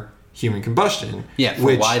for human combustion. Yeah,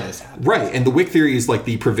 for why this happened. Right, and the Wick theory is like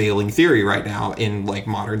the prevailing theory right now in like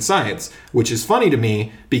modern science, which is funny to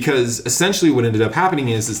me because essentially what ended up happening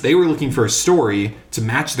is they were looking for a story to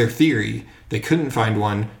match their theory. They couldn't find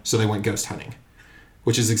one, so they went ghost hunting,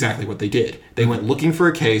 which is exactly what they did. They went looking for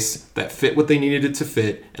a case that fit what they needed it to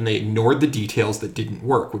fit, and they ignored the details that didn't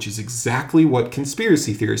work, which is exactly what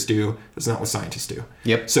conspiracy theorists do. That's not what scientists do.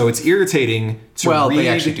 Yep. So it's irritating to read. Well, they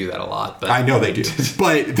actually do that a lot. But I know they do.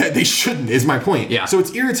 But they shouldn't, is my point. Yeah. So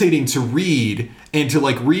it's irritating to read and to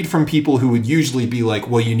like read from people who would usually be like,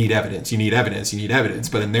 well, you need evidence, you need evidence, you need evidence.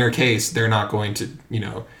 But in their case, they're not going to,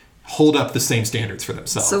 hold up the same standards for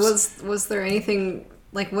themselves. So was there anything...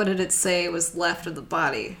 Like, what did it say was left of the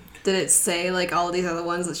body? Did it say, like, all of these other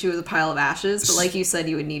ones that she was a pile of ashes? But like you said,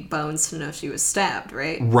 you would need bones to know she was stabbed,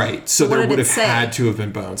 right? Right. So there would have had to have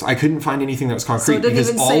been bones. I couldn't find anything that was concrete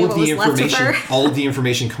because all of the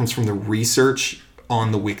information comes from the research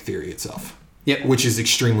on the Wick theory itself. Yep. Which is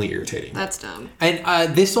extremely irritating. That's dumb.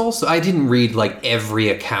 And this also, I didn't read like every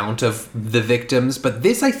account of the victims, but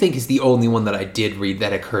this I think is the only one that I did read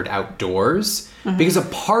that occurred outdoors. Mm-hmm. Because a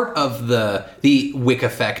part of the Wick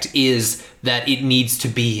effect is that it needs to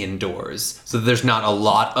be indoors. So there's not a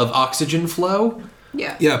lot of oxygen flow.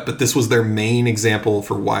 Yeah. Yeah, but this was their main example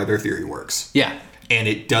for why their theory works. Yeah. And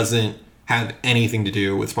it doesn't have anything to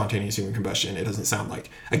do with spontaneous human combustion. It doesn't sound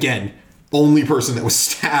like. Again, only person that was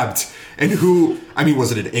stabbed. And who, I mean,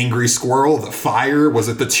 was it an angry squirrel, the fire? Was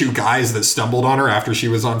it the two guys that stumbled on her after she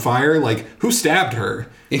was on fire? Like, who stabbed her?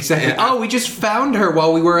 Exactly. Oh, we just found her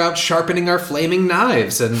while we were out sharpening our flaming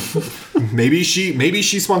knives, and Maybe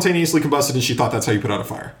she spontaneously combusted and she thought that's how you put out a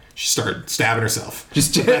fire. She started stabbing herself.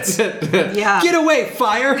 just Yeah. get away,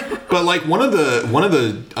 fire! But like one of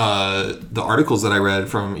the articles that I read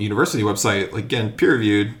from a university website, like, again, peer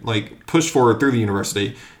reviewed, like pushed forward through the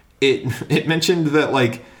university, it mentioned that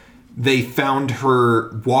like they found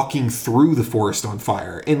her walking through the forest on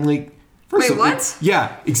fire and like. Wait, what?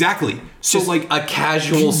 Yeah, exactly. So Just like a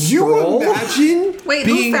casual can stroll. you imagine Wait,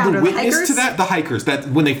 who being found the her? The witness hikers? to that? The hikers. That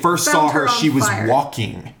when they first Found saw her, her on she was fire.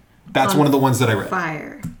 walking. That's one of the ones that I read.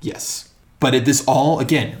 Fire. Yes. But all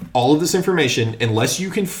of this information, unless you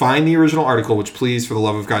can find the original article, which please, for the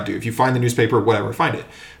love of God, do. If you find the newspaper, whatever, find it.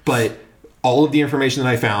 But all of the information that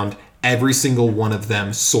I found, every single one of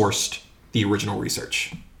them sourced the original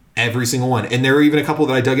research. Every single one. And there were even a couple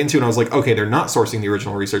that I dug into and I was like, okay, they're not sourcing the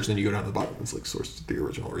original research. Then you go down to the bottom, it's like sourced the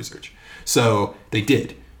original research. So they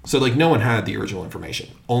did. So like no one had the original information.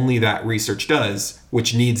 Only that research does,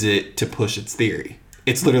 which needs it to push its theory.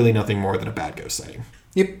 It's literally nothing more than a bad ghost sighting.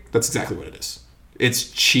 Yep. That's exactly what it is.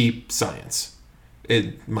 It's cheap science.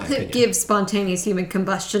 In my opinion. It gives spontaneous human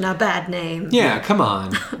combustion a bad name. Yeah, come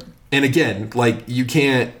on. And again, like you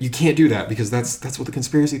can't do that because that's what the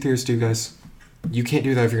conspiracy theorists do, guys. You can't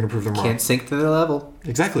do that if you're going to prove them wrong. Can't sink to their level.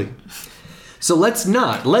 Exactly. So let's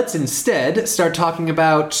not. Let's instead start talking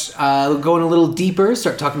about, going a little deeper,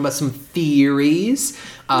 start talking about some theories.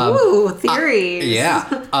 Ooh, theories.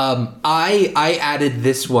 Yeah. I added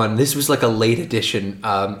this one. This was like a late addition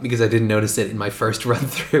because I didn't notice it in my first run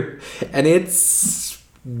through. And it's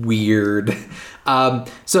weird.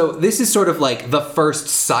 So this is sort of like the first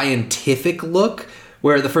scientific look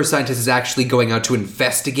where the first scientist is actually going out to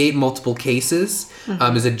investigate multiple cases.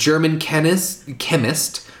 Is a German chemist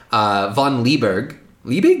von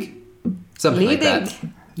Liebig? Something like that.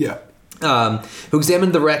 Yeah. Who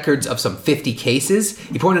examined the records of some 50 cases.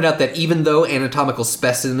 He pointed out that even though anatomical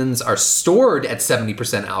specimens are stored at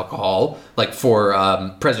 70% alcohol, like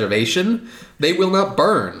for preservation, they will not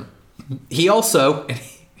burn. He also,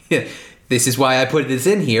 this is why I put this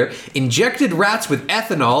in here, injected rats with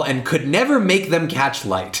ethanol and could never make them catch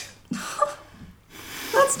light.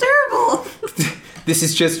 That's terrible. This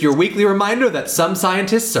is just your weekly reminder that some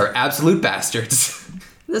scientists are absolute bastards.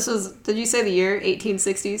 This was, did you say the year?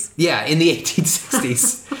 1860s? Yeah, in the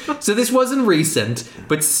 1860s. So this wasn't recent,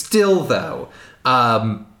 but still, though,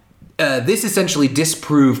 this essentially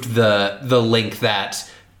disproved the link that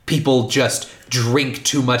people just drink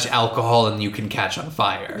too much alcohol and you can catch on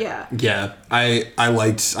fire. Yeah. Yeah. I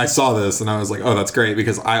saw this and I was like, oh, that's great,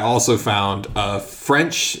 because I also found a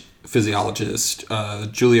French physiologist,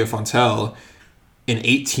 Julia Fontel, in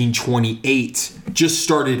 1828 just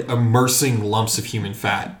started immersing lumps of human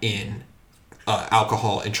fat in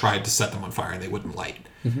alcohol and tried to set them on fire and they wouldn't light.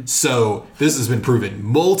 Mm-hmm. So this has been proven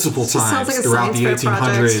multiple times like a throughout the science fair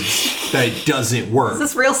 1800s that it doesn't work. Is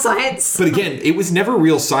this real science? But again, it was never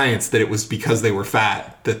real science that it was because they were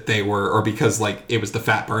fat that they were, or because like it was the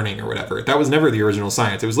fat burning or whatever. That was never the original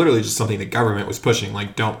science. It was literally just something the government was pushing,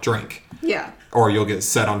 like don't drink. Yeah. Or you'll get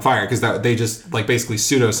set on fire, because that they just like basically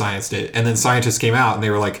pseudoscienced it, and then scientists came out and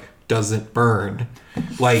they were like, doesn't burn.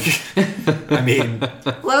 Like, I mean, Well,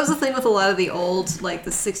 that was the thing with a lot of the old, like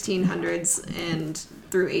the 1600s and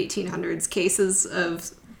through 1800s cases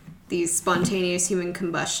of these spontaneous human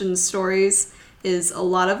combustion stories, is a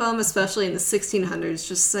lot of them, especially in the 1600s,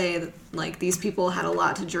 just say that like these people had a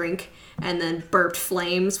lot to drink and then burped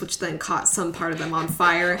flames, which then caught some part of them on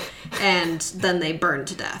fire, and then they burned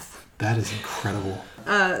to death. that is incredible.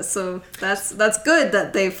 So that's good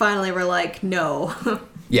that they finally were like, no.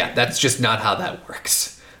 Yeah, that's just not how that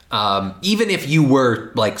works. Even if you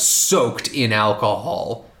were like soaked in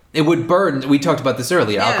alcohol, it would burn. We talked about this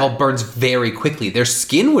earlier. Yeah. Alcohol burns very quickly. Their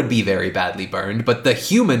skin would be very badly burned, but the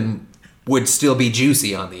human would still be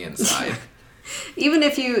juicy on the inside. Even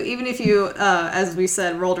if you, as we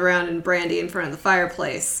said, rolled around in brandy in front of the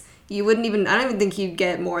fireplace, you wouldn't even, I don't even think you'd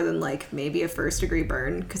get more than like maybe a 1st degree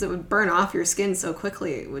burn, because it would burn off your skin so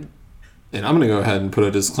quickly it would. And I'm going to go ahead and put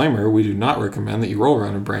a disclaimer. We do not recommend that you roll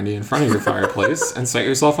around in brandy in front of your fireplace and set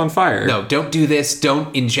yourself on fire. No, don't do this.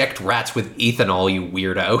 Don't inject rats with ethanol, you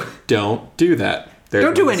weirdo. Don't do that. There's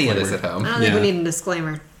Don't no do any of this disclaimer. at home. I don't think we Yeah. need a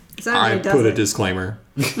disclaimer. 'Cause I everybody does put a it. disclaimer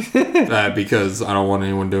because I don't want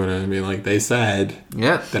anyone doing it and being like, they said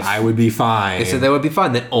Yeah. that I would be fine. They said that would be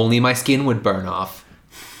fine, that only my skin would burn off.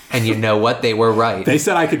 And you know what? They were right. They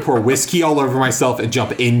said I could pour whiskey all over myself and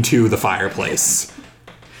jump into the fireplace.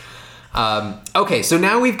 Okay, so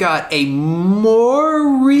now we've got a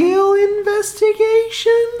more real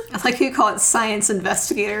investigation? I like you call it science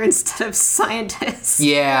investigator instead of scientist.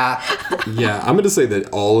 Yeah. Yeah, I'm going to say that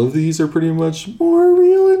all of these are pretty much more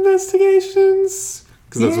real investigations.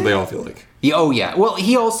 Because that's what they all feel like. Yeah, oh, yeah. Well,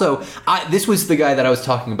 he also... this was the guy that I was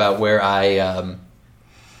talking about where I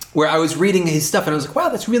was reading his stuff and I was like, wow,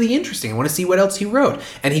 that's really interesting. I want to see what else he wrote.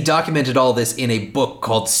 And he documented all this in a book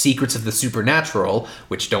called Secrets of the Supernatural,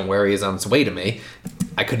 which, don't worry, is on its way to me.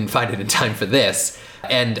 I couldn't find it in time for this.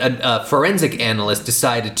 And a forensic analyst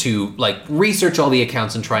decided to, research all the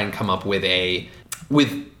accounts and try and come up with an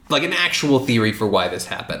actual theory for why this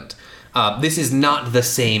happened. This is not the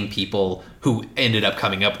same people who ended up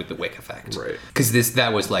coming up with the Wick effect. Right. Because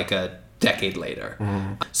that was a decade later.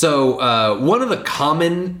 So one of the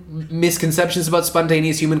common misconceptions about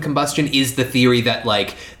spontaneous human combustion is the theory that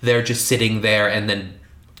they're just sitting there and then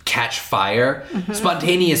catch fire.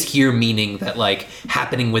 Spontaneous here meaning that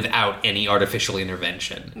happening without any artificial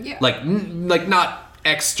intervention. Yeah. Not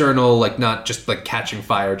external, not just catching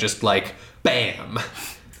fire, just bam.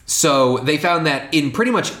 So they found that in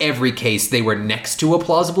pretty much every case, they were next to a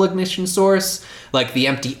plausible ignition source, like the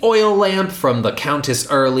empty oil lamp from the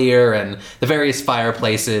Countess earlier and the various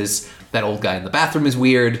fireplaces. That old guy in the bathroom is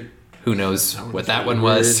weird. Who knows what that one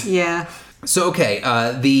was? Yeah. So, okay,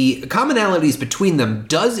 the commonalities between them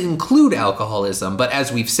does include alcoholism, but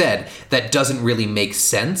as we've said, that doesn't really make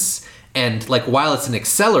sense. And, while it's an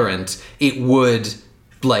accelerant, it would,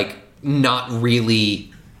 not really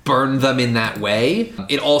burn them in that way.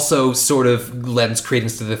 It also sort of lends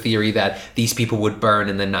credence to the theory that these people would burn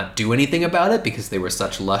and then not do anything about it because they were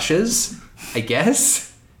such lushes, I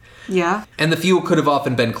guess. Yeah. And the fuel could have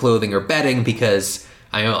often been clothing or bedding because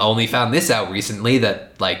I only found this out recently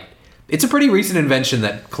that, it's a pretty recent invention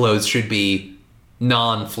that clothes should be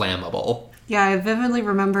non-flammable. Yeah, I vividly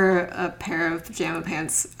remember a pair of pajama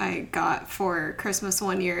pants I got for Christmas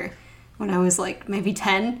one year when I was maybe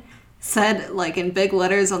 10. Said in big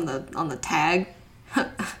letters on the tag,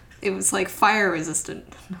 it was fire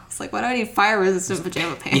resistant. I was like, why do I need fire resistant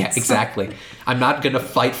pajama pants? Yeah, exactly. I'm not gonna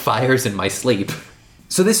fight fires in my sleep.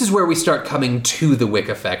 So this is where we start coming to the Wick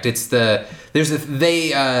effect.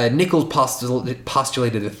 Nichols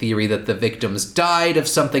postulated a theory that the victims died of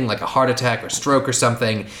something like a heart attack or stroke or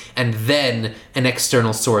something, and then an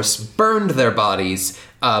external source burned their bodies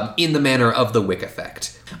in the manner of the Wick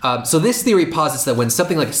effect. So this theory posits that when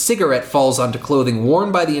something like a cigarette falls onto clothing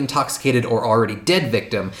worn by the intoxicated or already dead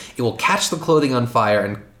victim, it will catch the clothing on fire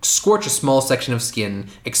and scorch a small section of skin,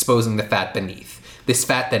 exposing the fat beneath. This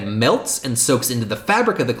fat then melts and soaks into the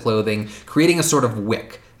fabric of the clothing, creating a sort of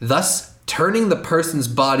wick, thus turning the person's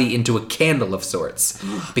body into a candle of sorts.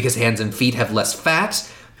 Because hands and feet have less fat,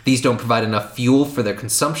 these don't provide enough fuel for their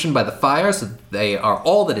consumption by the fire, so they are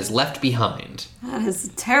all that is left behind. That is a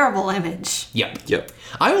terrible image. Yep.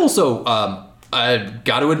 I also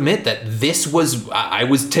got to admit that I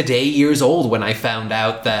was today years old when I found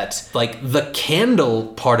out that, the candle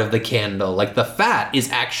part of the candle, the fat, is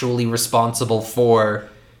actually responsible for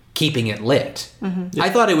keeping it lit. Mm-hmm. Yep. I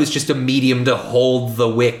thought it was just a medium to hold the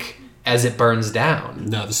wick as it burns down.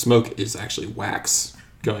 No, the smoke is actually wax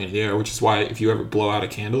going in the air, which is why if you ever blow out a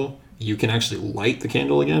candle, you can actually light the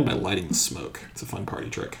candle again by lighting the smoke. It's a fun party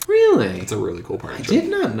trick. Really? It's a really cool party trick. I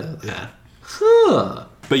did not know that. Yeah. Huh.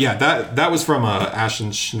 But yeah, that was from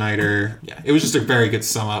Ashton Schneider. Yeah, it was just a very good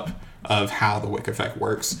sum up of how the Wick effect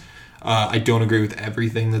works. I don't agree with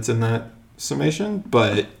everything that's in that summation,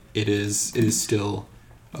 but it is still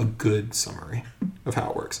a good summary of how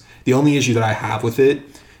it works. The only issue that I have with it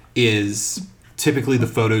is typically the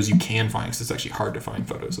photos you can find, because it's actually hard to find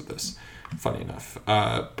photos of this, funny enough.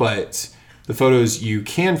 But the photos you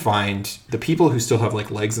can find, the people who still have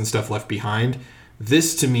legs and stuff left behind,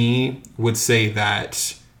 this to me would say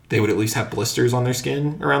that they would at least have blisters on their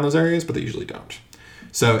skin around those areas, but they usually don't.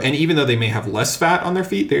 So, and even though they may have less fat on their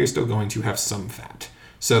feet, they're still going to have some fat.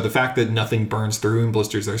 So the fact that nothing burns through and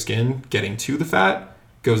blisters their skin, getting to the fat,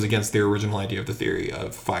 goes against the original idea of the theory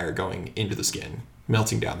of fire going into the skin,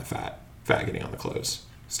 melting down the fat getting on the clothes,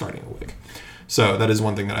 starting a wig. So that is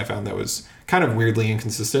one thing that I found that was kind of weirdly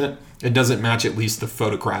inconsistent. It doesn't match at least the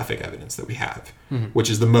photographic evidence that we have, which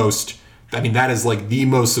is the most, that is the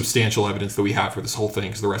most substantial evidence that we have for this whole thing,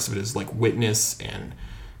 because the rest of it is witness and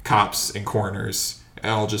cops and coroners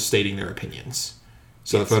all just stating their opinions.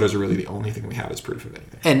 So the photos are really the only thing we have as proof of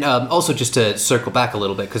anything. And also just to circle back a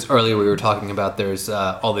little bit, because earlier we were talking about there's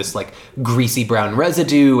all this greasy brown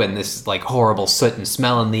residue and this horrible soot and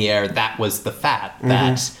smell in the air. That was the fat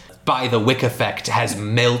that, by the Wick effect, has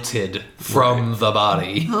melted from the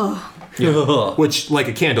body. Ugh. Which, like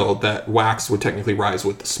a candle, that wax would technically rise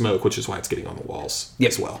with the smoke, which is why it's getting on the walls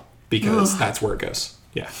Yep. as well. Because that's where it goes.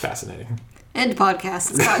 Yeah, fascinating. End podcast.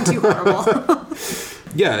 It's gotten too horrible.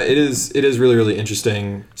 Yeah, it is really, really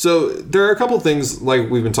interesting. So there are a couple things like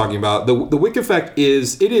we've been talking about. The Wick effect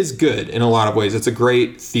is good in a lot of ways. It's a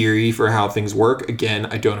great theory for how things work. Again,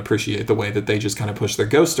 I don't appreciate the way that they just kind of push their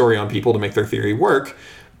ghost story on people to make their theory work.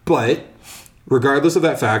 But regardless of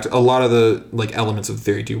that fact, a lot of the like elements of the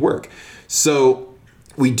theory do work. So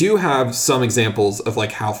we do have some examples of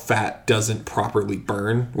like how fat doesn't properly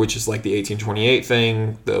burn, which is like the 1828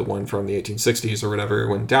 thing, the one from the 1860s or whatever.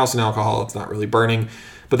 When doused in alcohol, it's not really burning,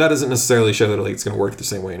 but that doesn't necessarily show that like it's going to work the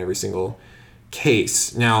same way in every single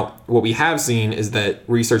case. Now, what we have seen is that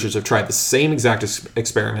researchers have tried the same exact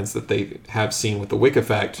experiments that they have seen with the Wick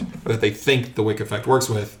effect, or that they think the Wick effect works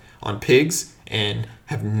with, on pigs, and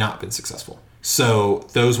have not been successful. So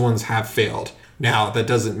those ones have failed. Now, that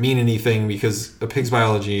doesn't mean anything because a pig's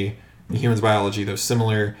biology and human's biology, though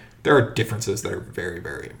similar, there are differences that are very,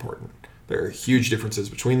 very important. There are huge differences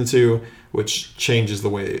between the two, which changes the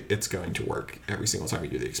way it's going to work every single time you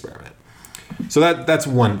do the experiment. So that's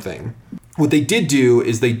one thing. What they did do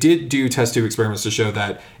is they did do test tube experiments to show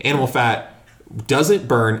that animal fat doesn't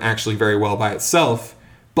burn actually very well by itself,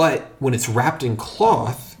 but when it's wrapped in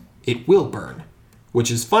cloth, it will burn. Which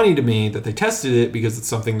is funny to me that they tested it because it's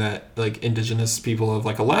something that like indigenous people of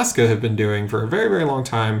like Alaska have been doing for a very, very long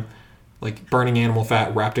time. Like burning animal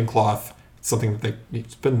fat wrapped in cloth. It's something that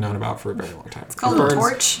it's been known about for a very long time. It's called a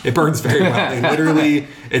torch. It burns very well. They literally,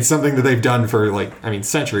 it's something that they've done for like, I mean,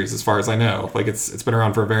 centuries as far as I know. Like it's been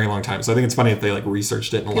around for a very long time. So I think it's funny that they like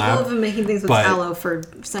researched it in a lab. People have been making things with tallow for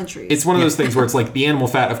centuries. It's one of those things where it's like the animal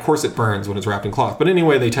fat, of course it burns when it's wrapped in cloth. But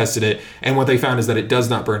anyway, they tested it. And what they found is that it does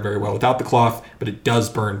not burn very well without the cloth, but it does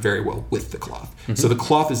burn very well with the cloth. Mm-hmm. So the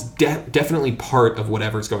cloth is definitely part of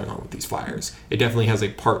whatever's going on with these fires. It definitely has a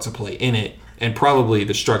part to play in it. And probably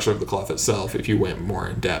the structure of the cloth itself, if you went more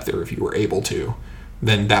in depth or if you were able to,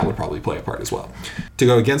 then that would probably play a part as well. To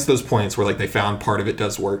go against those points where like they found part of it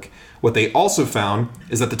does work, what they also found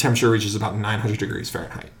is that the temperature reaches about 900 degrees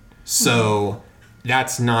Fahrenheit. So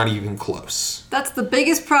that's not even close. That's the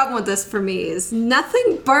biggest problem with this for me is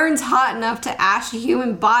nothing burns hot enough to ash a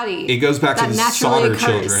human body. It goes back to the solder occurs.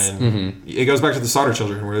 children. Mm-hmm. It goes back to the solder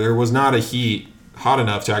children where there was not a heat hot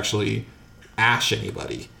enough to actually ash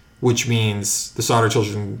anybody. Which means the solder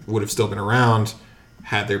children would have still been around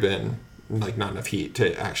had there been like not enough heat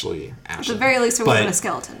to actually ash them. At the very least, there would have been a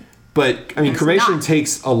skeleton. But I mean, cremation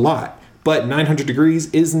takes a lot. But 900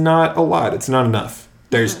 degrees is not a lot. It's not enough.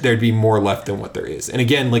 There'd be more left than what there is. And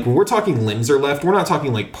again, like when we're talking limbs are left, we're not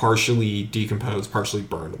talking like partially decomposed, partially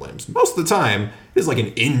burned limbs. Most of the time, it's like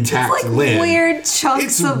an intact it's like limb. Weird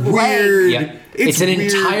chunks of weird. leg. Yeah. It's an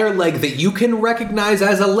weird. entire leg that you can recognize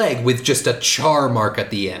as a leg with just a char mark at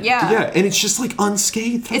the end. Yeah. Yeah, and it's just like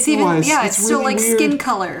unscathed. It's even otherwise. it's still really like weird. skin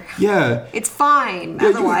color. Yeah. It's fine. Yeah,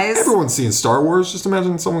 otherwise, everyone's seen Star Wars. Just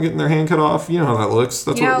imagine someone getting their hand cut off. You know how that looks.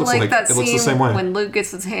 That's you what know, it looks like like. that It looks the scene same way. when Luke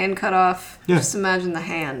gets his hand cut off. Yeah. Just imagine the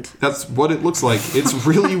hand. That's what it looks like. It's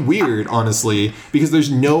really weird, honestly, because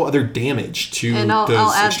there's no other damage to And I'll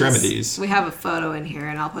those add extremities. We have a photo in here,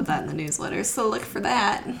 and I'll put that in the newsletter. So look for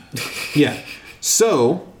that. Yeah.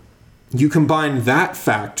 So you combine that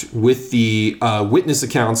fact with the witness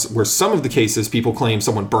accounts where some of the cases people claim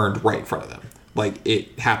someone burned right in front of them. Like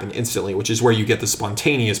it happened instantly, which is where you get the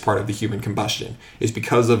spontaneous part of the human combustion, is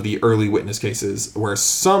because of the early witness cases where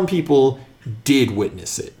some people did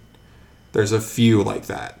witness it. There's a few like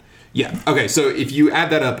that. Yeah. Okay. So if you add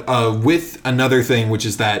that up with another thing, which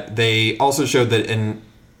is that they also showed that in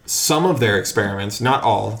some of their experiments, not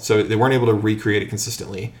all, so they weren't able to recreate it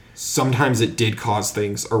consistently. Sometimes it did cause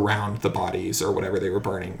things around the bodies or whatever they were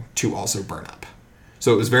burning to also burn up.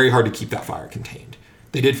 So it was very hard to keep that fire contained.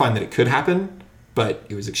 They did find that it could happen, but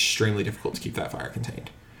it was extremely difficult to keep that fire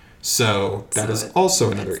contained. So that is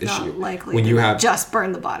also another it's not issue. likely When you have just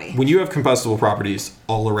burn the body. when you have combustible properties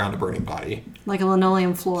all around a burning body, Like a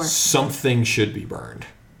linoleum floor. something should be burned.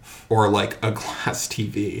 Or like a glass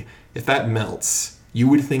TV. If that melts, you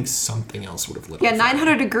would think something else would have lit Yeah, on fire.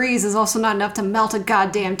 900 degrees is also not enough to melt a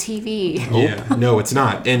goddamn TV. Yeah, no, it's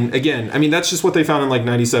not. And again, I mean, that's just what they found in like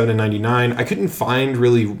 97 and 99. I couldn't find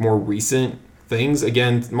really more recent things.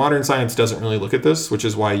 Again, modern science doesn't really look at this, which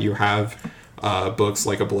is why you have books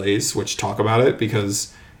like Ablaze, which talk about it,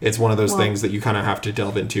 because it's one of those things that you kind of have to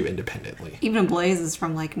delve into independently. Even Blaze is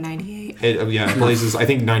from like 98. Yeah, Ablaze is, I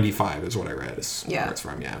think 95 is what I read is where it's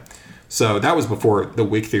from, yeah. So that was before the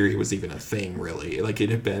Wick theory was even a thing, really. Like, it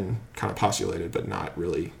had been kind of postulated, but not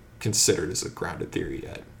really considered as a grounded theory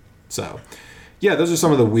yet. So, yeah, those are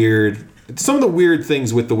some of the weird some of the weird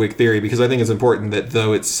things with the Wick theory, because I think it's important that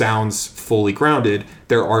though it sounds fully grounded,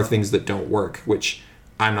 there are things that don't work, which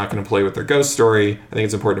I'm not going to play with their ghost story. I think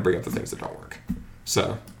it's important to bring up the things that don't work.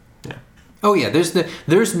 So, yeah. Oh yeah,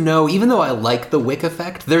 there's no, even though I like the Wick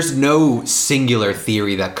effect, there's no singular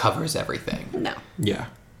theory that covers everything. No. Yeah.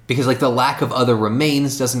 Because like the lack of other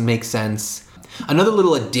remains doesn't make sense. Another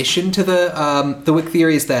little addition to the Wick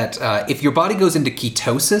theory is that if your body goes into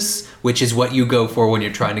ketosis, which is what you go for when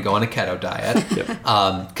you're trying to go on a keto diet,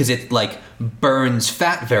 because it like burns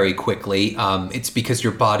fat very quickly, it's because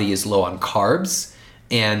your body is low on carbs.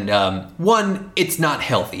 And one, it's not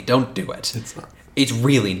healthy. Don't do it. It's not. It's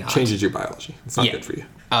really not. Changes your biology. It's not good for you.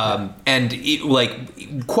 And it,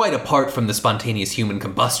 like quite apart from the spontaneous human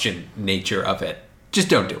combustion nature of it, just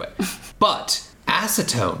don't do it. But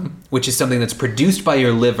acetone, which is something that's produced by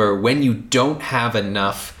your liver when you don't have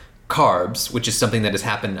enough carbs, which is something that has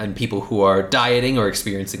happened in people who are dieting or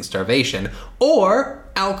experiencing starvation, or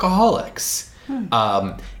alcoholics.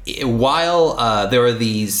 While there are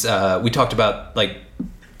these, we talked about like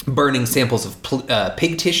burning samples of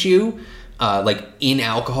pig tissue, like in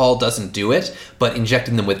alcohol doesn't do it, but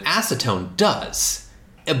injecting them with acetone does.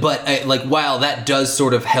 But like while that does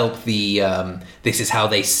sort of help the this is how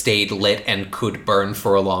they stayed lit and could burn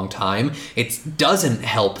for a long time, it doesn't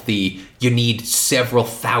help the you need several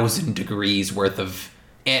thousand degrees worth of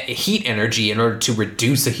heat energy in order to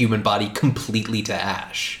reduce a human body completely to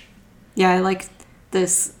ash. Yeah, I like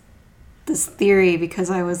this theory because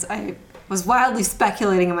I was wildly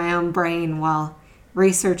speculating in my own brain while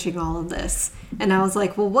researching all of this, and I was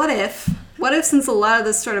like, well, what if since a lot of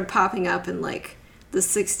this started popping up in like the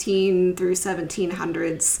 16 through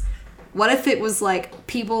 1700s, what if it was like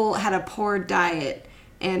people had a poor diet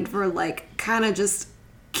and were like kind of just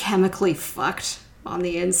chemically fucked on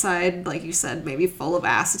the inside, like you said, maybe full of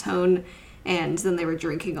acetone, and then they were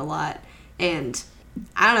drinking a lot, and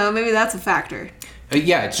I don't know, maybe that's a factor.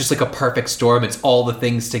 Yeah, it's just like a perfect storm. It's all the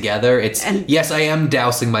things together. Yes, I am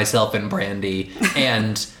dousing myself in brandy,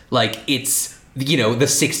 and like it's, you know, the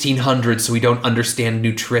 1600s, so we don't understand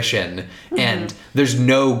nutrition, and there's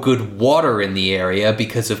no good water in the area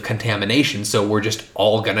because of contamination, so we're just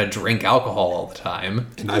all gonna drink alcohol all the time.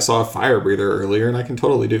 And I saw a fire breather earlier, and I can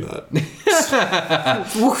totally do that.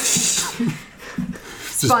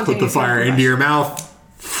 Just put the fire into your mouth.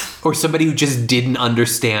 Or somebody who just didn't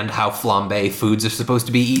understand how flambe foods are supposed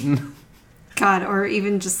to be eaten. God, or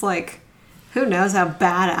even just like, who knows how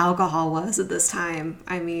bad alcohol was at this time.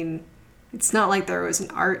 I mean, it's not like there was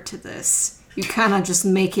an art to this. You kind of just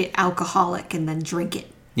make it alcoholic and then drink it.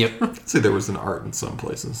 Yep. I'd say there was an art in some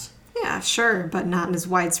places. Yeah, sure, but not as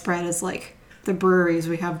widespread as like the breweries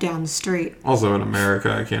we have down the street. Also in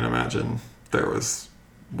America, I can't imagine there was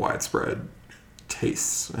widespread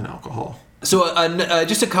tastes in alcohol. So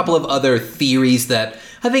just a couple of other theories that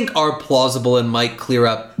I think are plausible and might clear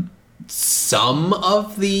up some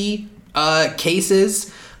of the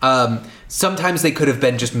cases. Sometimes they could have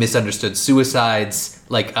been just misunderstood suicides,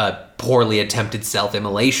 like a poorly attempted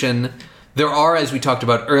self-immolation. There are, as we talked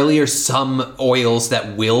about earlier, some oils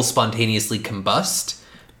that will spontaneously combust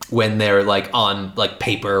when they're like on like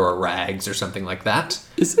paper or rags or something like that.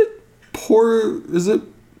 Is it poorly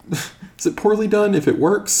done if it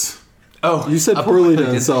works? Oh, you said poorly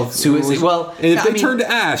done self-suicide. Well, and if they turn to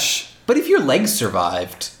ash. But if your legs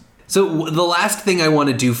survived. So the last thing I want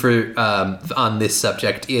to do for on this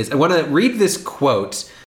subject is I want to read this quote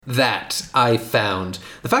that I found.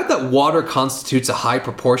 The fact that water constitutes a high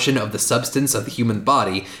proportion of the substance of the human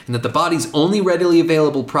body, and that the body's only readily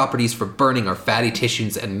available properties for burning are fatty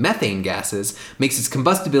tissues and methane gases, makes its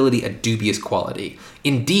combustibility a dubious quality.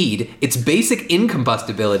 Indeed, its basic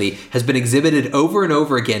incombustibility has been exhibited over and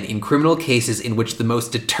over again in criminal cases in which the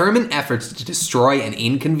most determined efforts to destroy an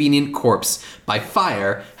inconvenient corpse by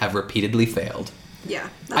fire have repeatedly failed. Yeah.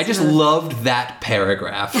 I just loved that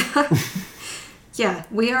paragraph. Yeah,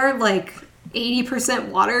 we are like 80%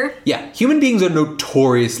 water. Yeah, human beings are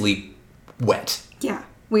notoriously wet. Yeah,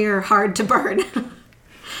 we are hard to burn.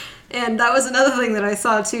 And that was another thing that I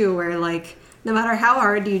saw too, where like, no matter how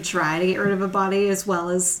hard you try to get rid of a body as well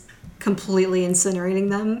as completely incinerating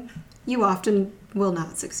them, you often will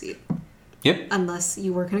not succeed. Yep. Unless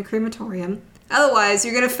you work in a crematorium. Otherwise,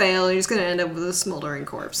 you're going to fail. You're just going to end up with a smoldering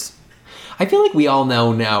corpse. I feel like we all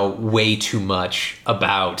know now way too much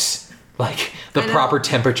about like the proper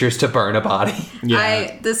temperatures to burn a body.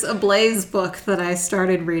 Yeah. This Ablaze book that I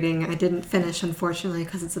started reading, I didn't finish, unfortunately,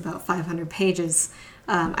 because it's about 500 pages.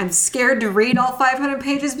 I'm scared to read all 500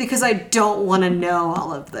 pages because I don't want to know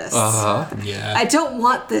all of this. Yeah. I don't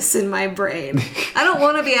want this in my brain. I don't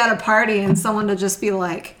want to be at a party and someone to just be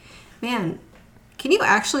like, man, can you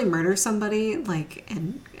actually murder somebody, like,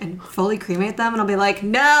 and fully cremate them? And I'll be like,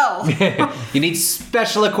 no! You need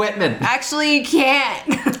special equipment. Actually, you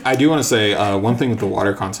can't. I do want to say one thing with the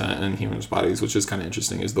water content in humans' bodies, which is kind of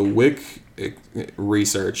interesting, is the Wick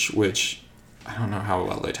research, which I don't know how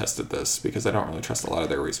well they tested this because I don't really trust a lot of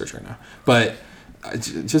their research right now. But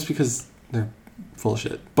just because they're full of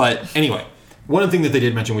shit. But anyway, one thing that they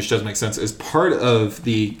did mention, which does make sense, is part of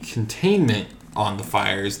the containment on the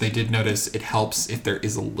fires, they did notice it helps if there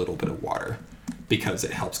is a little bit of water because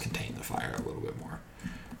it helps contain the fire a little bit more.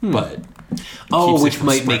 But which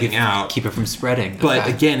might make it out. keep it from spreading. But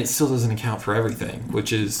again, it still doesn't account for everything,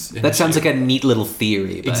 which is that sounds like a neat little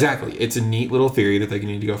theory. But... Exactly, it's a neat little theory that they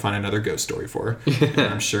need to go find another ghost story for, and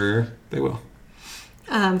I'm sure they will.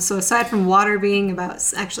 So aside from water being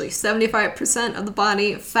about actually 75% of the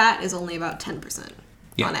body, fat is only about 10%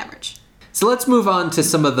 on average. So let's move on to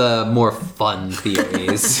some of the more fun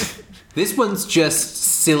theories. This one's just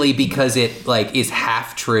silly because it is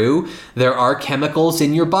half true. There are chemicals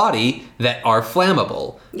in your body that are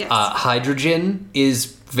flammable. Yes. Hydrogen is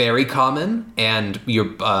very common, and your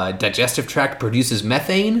digestive tract produces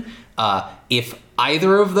methane. If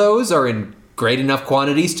either of those are in great enough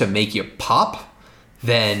quantities to make you pop,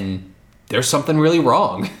 then there's something really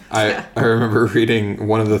wrong. I remember reading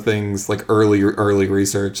one of the things, like early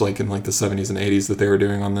research, like in like the 70s and 80s that they were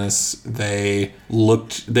doing on this. They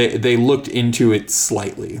looked into it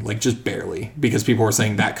slightly, like just barely, because people were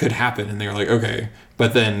saying that could happen, and they were like, okay.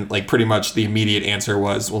 But then, like, pretty much the immediate answer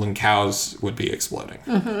was, well, then cows would be exploding.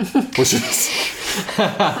 Which is...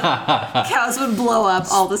 Cows would blow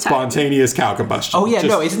up all the time. Spontaneous cow combustion. Oh, yeah,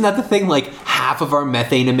 no, isn't that the thing? Like, half of our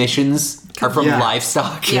methane emissions are from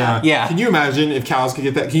livestock. Yeah. Can you imagine if cows could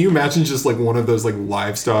get that? Can you imagine just, like, one of those, like,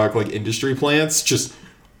 livestock, like, industry plants just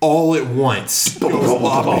all at once goes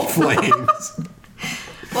up in flames?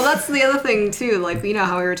 Well, that's the other thing, too. Like, you know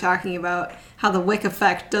how we were talking about how the Wick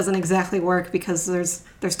effect doesn't exactly work because there's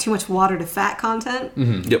too much water to fat content.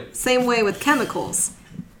 Mm-hmm. Yep. Same way with chemicals.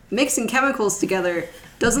 Mixing chemicals together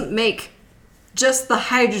doesn't make just the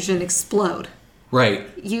hydrogen explode. Right.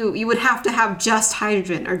 You would have to have just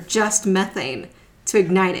hydrogen or just methane to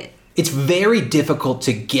ignite it. It's very difficult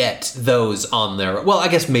to get those on there. Well, I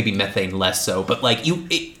guess maybe methane less so, but like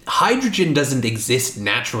hydrogen doesn't exist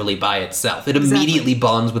naturally by itself. It immediately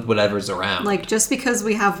bonds with whatever's around. Like, just because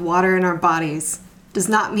we have water in our bodies does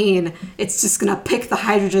not mean it's just gonna pick the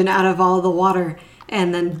hydrogen out of all the water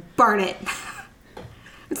and then burn it.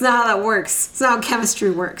 It's not how that works. It's not how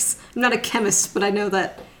chemistry works. I'm not a chemist, but I know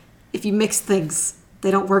that if you mix things,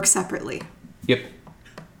 they don't work separately. Yep.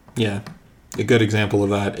 Yeah. A good example of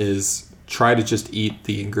that is try to just eat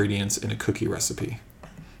the ingredients in a cookie recipe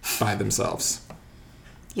by themselves.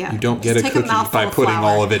 Yeah. You don't get a cookie by putting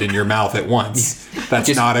all of it in your mouth at once. That's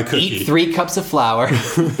just not a cookie. Eat 3 cups of flour.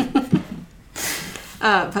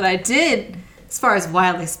 But I did, as far as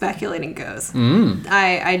wildly speculating goes,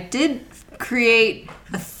 I did create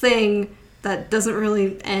a thing that doesn't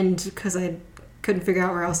really end because I couldn't figure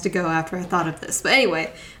out where else to go after I thought of this. But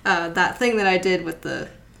anyway, that thing that I did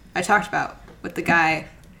I talked about with the guy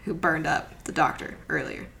who burned up the doctor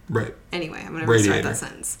earlier. Right. Anyway, I'm going to restart that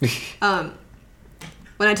sentence.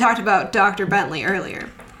 When I talked about Dr. Bentley earlier,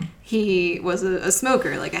 he was a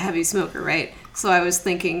smoker, like a heavy smoker, right? So I was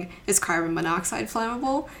thinking, is carbon monoxide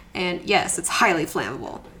flammable? And yes, it's highly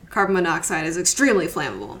flammable. Carbon monoxide is extremely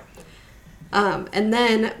flammable. And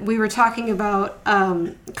then we were talking about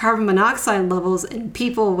carbon monoxide levels in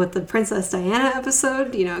people with the Princess Diana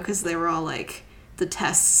episode, because they were all like, the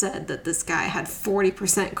tests said that this guy had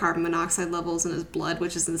 40% carbon monoxide levels in his blood,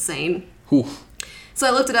 which is insane. Oof. So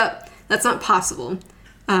I looked it up. That's not possible.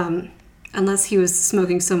 Unless he was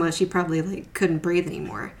smoking so much he probably couldn't breathe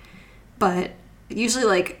anymore. But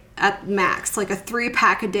usually at max, a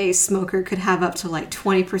 3-pack a day smoker could have up to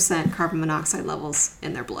 20% carbon monoxide levels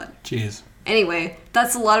in their blood. Jeez. Anyway,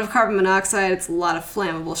 that's a lot of carbon monoxide. It's a lot of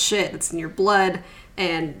flammable shit that's in your blood,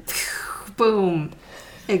 and boom,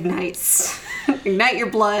 ignites. Ignite your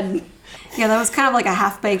blood. Yeah, that was kind of like a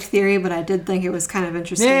half-baked theory, but I did think it was kind of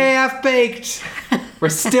interesting. Yay, half-baked! We're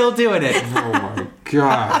still doing it. Oh my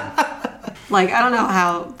god. I don't know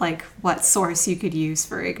how, what source you could use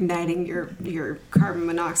for igniting your carbon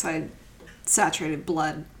monoxide saturated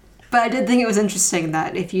blood. But I did think it was interesting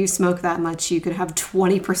that if you smoke that much, you could have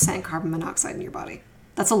 20% carbon monoxide in your body.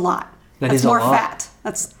 That's a lot. That's more fat.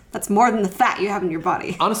 That's more than the fat you have in your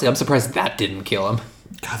body. Honestly, I'm surprised that didn't kill him.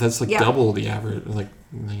 God, that's double the average,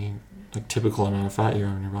 the typical amount of fat you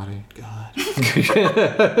have in your body. God.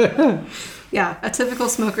 Yeah, a typical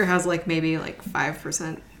smoker has maybe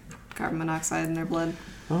 5% carbon monoxide in their blood.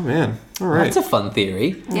 Oh man, all right. That's a fun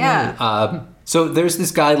theory. Yeah. So there's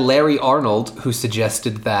this guy, Larry Arnold, who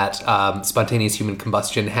suggested that spontaneous human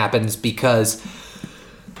combustion happens because...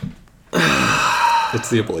 It's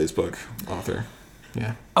the Ablaze book author.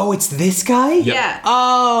 Yeah. Oh, it's this guy? Yeah.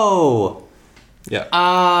 Oh! Yeah. It's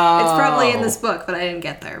probably in this book, but I didn't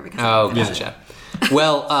get there because I Oh, didn't finish it. gotcha.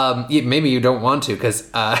 Well, maybe you don't want to, because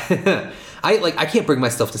I can't bring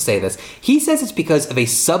myself to say this. He says it's because of a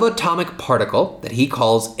subatomic particle that he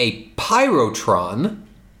calls a pyrotron.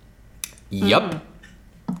 Yup.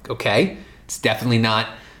 Okay. It's definitely not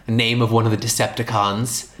a name of one of the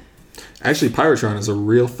Decepticons. Actually, Pyrotron is a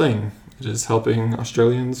real thing. It is helping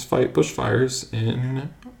Australians fight bushfires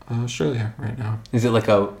in Australia right now. Is it like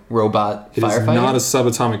a robot It firefighter? is not a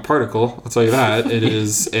subatomic particle, I'll tell you that. It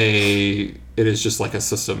is just like a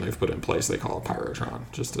system they've put in place. They call it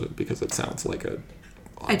Pyrotron, because it sounds like a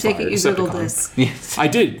I take it you Googled Decepticon. this. Yes. I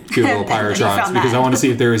did Google And then you Pyrotrons found because that. I want to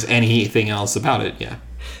see if there was anything else about it. Yeah.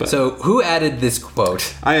 But So who added this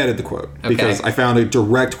quote? I added the quote because I found a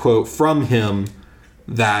direct quote from him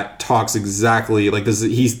that talks exactly like this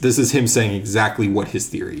is him saying exactly what his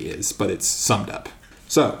theory is, but it's summed up.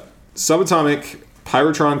 So, subatomic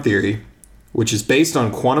pyrotron theory, which is based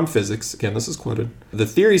on quantum physics, again, this is quoted. The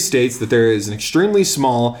theory states that there is an extremely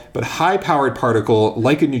small but high-powered particle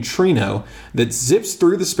like a neutrino that zips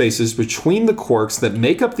through the spaces between the quarks that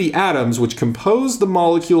make up the atoms which compose the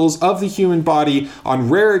molecules of the human body. On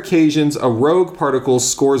rare occasions, a rogue particle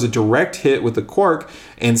scores a direct hit with the quark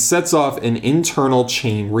and sets off an internal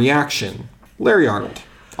chain reaction. Larry Arnold,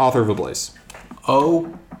 author of Ablaze.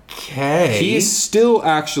 Okay. He still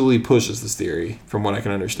actually pushes this theory, from what I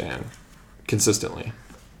can understand, consistently.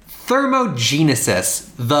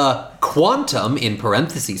 Thermogenesis, the quantum, in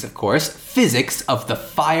parentheses of course, physics of the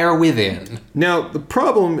fire within. Now, the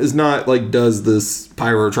problem is not like, does this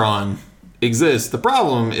pyrotron exist? The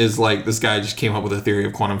problem is like, this guy just came up with a theory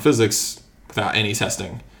of quantum physics without any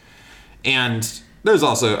testing. And there's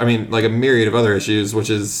also, I mean, like a myriad of other issues, which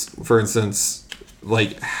is, for instance,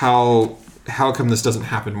 like how come this doesn't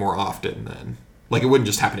happen more often then? Like, it wouldn't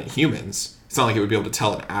just happen in humans. It's not like it would be able to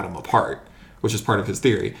tell an atom apart, which is part of his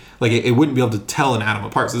theory. Like, it wouldn't be able to tell an atom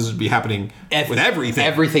apart. So this would be happening with everything.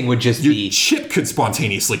 Everything would just Your be... chip could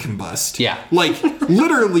spontaneoally combust. Yeah. Like,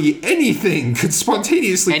 literally anything could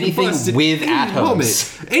spontaneously Anything combust at with any atoms.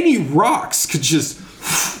 moment. Any rocks could just...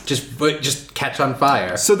 Just catch on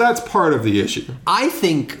fire. So that's part of the issue. I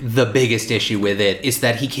think the biggest issue with it is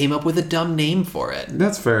that he came up with a dumb name for it.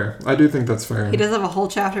 That's fair. I do think that's fair. He does have a whole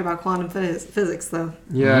chapter about quantum physics, though.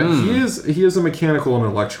 Yeah, he is a mechanical and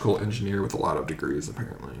electrical engineer with a lot of degrees,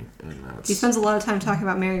 apparently. And that's... He spends a lot of time talking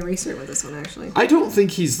about Mary Research with this one, actually. I don't think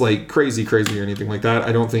he's like crazy or anything like that.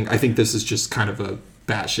 I think this is just kind of a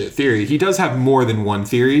batshit theory. He does have more than one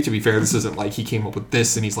theory. To be fair, this isn't like he came up with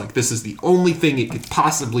this and he's like, this is the only thing it could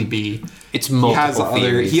possibly be. It's multiple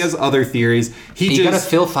theories. He has other theories. You gotta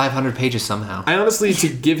fill 500 pages somehow. I honestly, to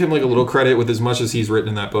give him like a little credit with as much as he's written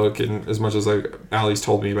in that book and as much as like Allie's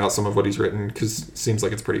told me about some of what he's written, because it seems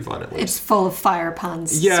like it's pretty fun at least. It's full of fire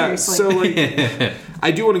puns. Yeah, Seriously. so like,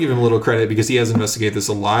 I do want to give him a little credit because he has investigated this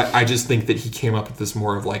a lot. I just think that he came up with this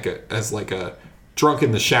more of like a drunk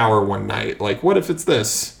in the shower one night. Like, what if it's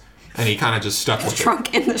this? And he kind of just stuck with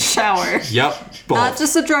Drunk in the shower. Yep. Both. Not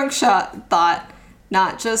just a drunk thought.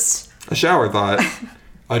 Not just... A shower thought.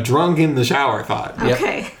 A drunk in the shower thought. Yep.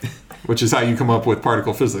 Okay. Which is how you come up with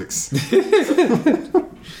particle physics.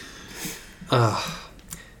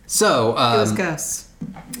 So, It was ghosts.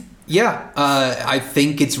 yeah, I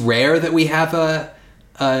think it's rare that we have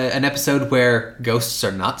an episode where ghosts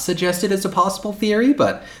are not suggested as a possible theory,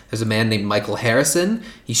 but there's a man named Michael Harrison.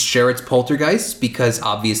 He's sure it's poltergeists because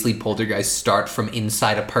obviously poltergeists start from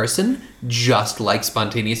inside a person, just like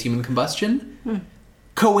spontaneous human combustion.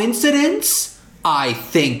 Coincidence? I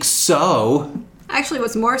think so. Actually,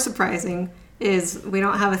 what's more surprising is we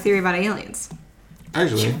don't have a theory about aliens.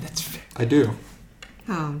 Actually, That's fair. I do.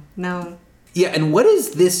 Oh, no. Yeah, and what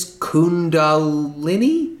is this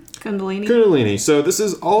Kundalini? Kundalini? Kundalini. So this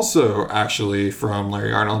is also actually from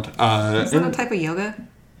Larry Arnold. Is that a and, type of yoga?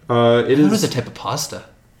 it What is is a type of pasta?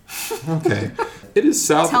 okay. It is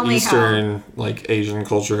southeastern, like Asian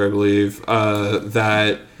culture, I believe.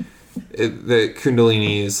 That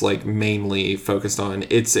Kundalini is like mainly focused on.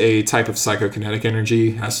 It's a type of psychokinetic energy.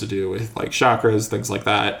 It has to do with like chakras, things like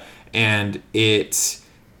that, and it,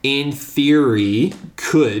 in theory,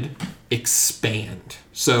 could expand.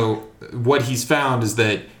 So what he's found is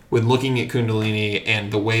that when looking at Kundalini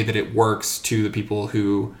and the way that it works to the people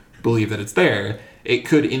who believe that it's there, it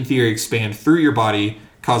could, in theory, expand through your body,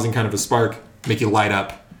 causing kind of a spark, make you light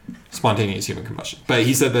up, spontaneous human combustion. But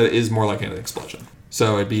he said that it is more like an explosion.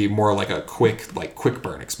 So it'd be more like a quick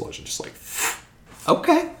burn explosion, just like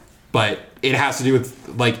Okay. But it has to do with,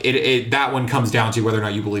 like, that one comes down to whether or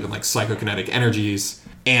not you believe in, like, psychokinetic energies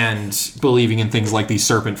and believing in things like the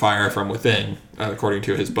serpent fire from within, according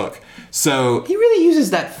to his book. So He really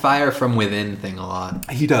uses that fire from within thing a lot.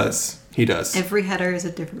 he does. He does. Every header is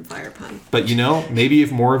a different fire pun. But, you know, maybe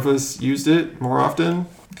if more of us used it more often,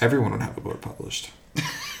 everyone would have a book published.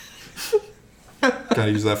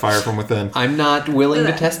 Gotta use that fire from within. I'm not willing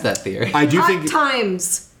to test that theory. I do Hot think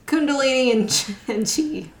times, Kundalini and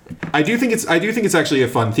Chi. I do think it's actually a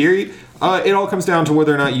fun theory. It all comes down to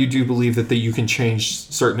whether or not you do believe that you can change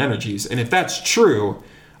certain energies, and if that's true,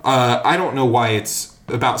 I don't know why it's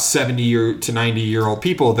about 70 to 90-year-old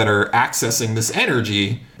people that are accessing this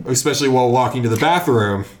energy, especially while walking to the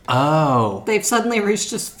bathroom. Oh. They've suddenly reached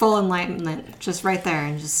just full enlightenment, just right there,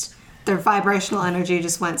 and just their vibrational energy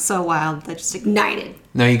just went so wild that just ignited.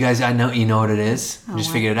 No, you guys, you know what it is. I just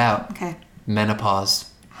what? figured it out. Okay.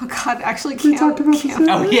 Menopause. Oh God, actually can't.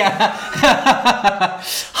 Oh, yeah.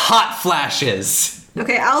 Hot flashes.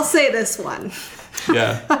 Okay, I'll say this one.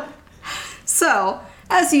 Yeah. So,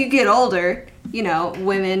 as you get older, you know,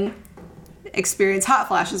 women experience hot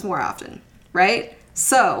flashes more often, right?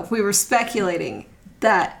 So, we were speculating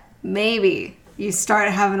that maybe you start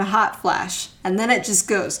having a hot flash and then it just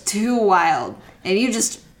goes too wild and you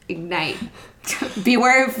just ignite.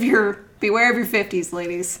 Beware of your 50s,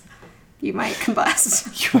 ladies. You might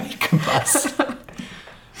combust. You might combust.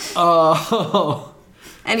 Oh.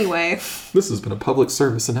 Anyway. This has been a public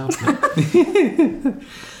service announcement.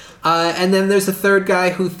 And then there's a third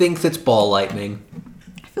guy who thinks it's ball lightning.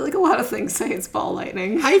 I feel like a lot of things say it's ball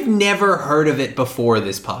lightning. I've never heard of it before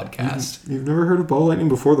this podcast. You've never heard of ball lightning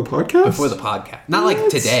before the podcast? Before the podcast. Not like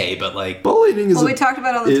today, but like... Ball lightning is Well, we talked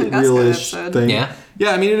about it on the Tunguska real-ish episode. thing. Yeah?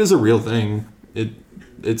 Yeah, I mean, it is a real thing.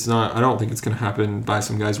 It's not. I don't think it's going to happen by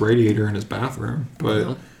some guy's radiator in his bathroom,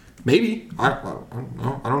 but maybe. I don't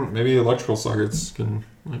know. I don't. Maybe electrical sockets can.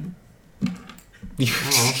 Like,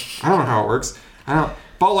 I don't know how it works.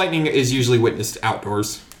 Ball lightning is usually witnessed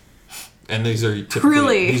outdoors, and these are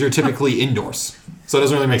typically indoors, so it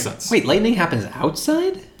doesn't really make sense. Wait, lightning happens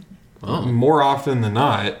outside? Oh, More often than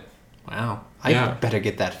not. wow. Yeah. I better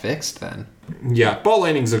get that fixed then. Yeah, ball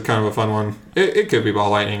lightning's a kind of a fun one. It could be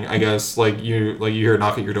ball lightning, I guess. Like you hear a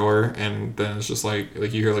knock at your door, and then it's just like you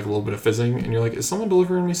hear like a little bit of fizzing, and you're like, is someone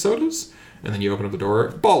delivering me sodas? And then you open up the door,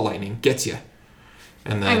 ball lightning gets you.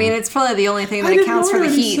 And then I mean, it's probably the only thing that accounts for the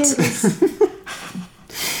heat.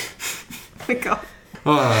 My God.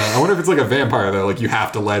 I wonder if it's like a vampire though. Like you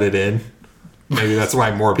have to let it in. Maybe that's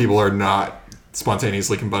why more people are not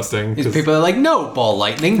spontaneously combusting. These people are like, no, ball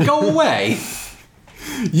lightning, go away.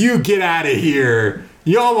 You get out of here.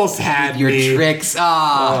 You almost had Your me. tricks.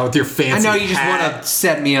 With your fancy I know you just hat. want to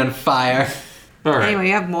set me on fire. All right. Anyway,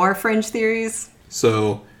 you have more fringe theories?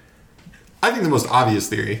 So, I think the most obvious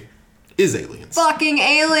theory is aliens. Fucking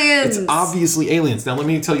aliens! It's obviously aliens. Now, let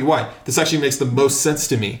me tell you why. This actually makes the most sense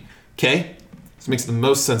to me. Okay? This makes the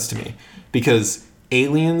most sense to me. Because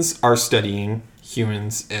aliens are studying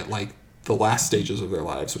humans at, like, the last stages of their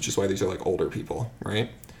lives, which is why these are, like, older people, right?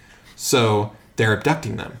 So, they're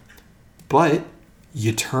abducting them. But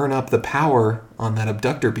you turn up the power on that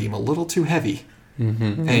abductor beam a little too heavy.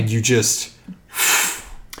 Mm-hmm. And you just...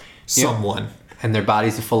 someone... And their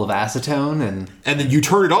bodies are full of acetone and then you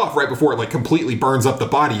turn it off right before it like completely burns up the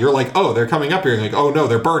body. You're like, oh, they're coming up here. You're like, oh no,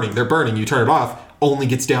 they're burning. You turn it off, only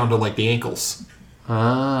gets down to like the ankles.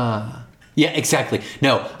 Ah. Yeah, exactly.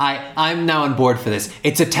 No, I'm now on board for this.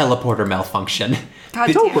 It's a teleporter malfunction. God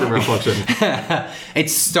The damn teleporter it. malfunction. It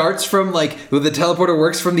starts from like the teleporter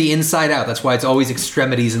works from the inside out. That's why it's always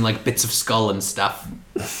extremities and like bits of skull and stuff.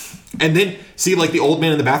 And then see like the old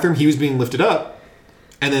man in the bathroom, he was being lifted up.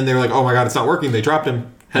 And then they're like, oh my god, it's not working. They dropped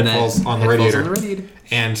him. Head falls on the radiator.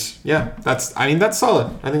 And yeah, that's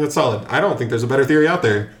solid. I think that's solid. I don't think there's a better theory out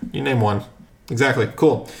there. You name one. Exactly.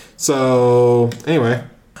 Cool. So anyway,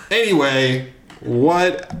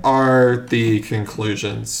 what are the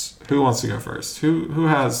conclusions? Who wants to go first? Who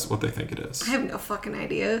has what they think it is? I have no fucking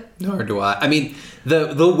idea. Nor do I. I mean,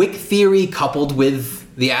 the Wick theory coupled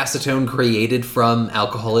with the acetone created from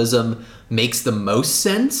alcoholism makes the most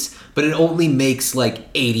sense, but it only makes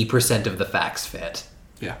like 80% of the facts fit.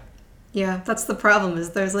 Yeah. Yeah, that's the problem,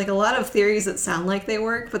 is there's like a lot of theories that sound like they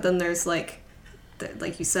work, but then there's like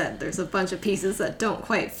you said, there's a bunch of pieces that don't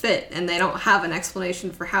quite fit, and they don't have an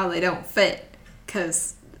explanation for how they don't fit.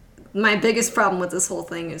 Because my biggest problem with this whole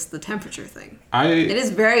thing is the temperature thing. It is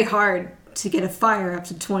very hard to get a fire up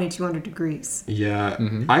to 2200 degrees. Yeah,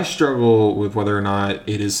 I struggle with whether or not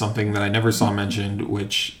it is something that I never saw mentioned,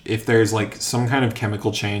 which if there's like some kind of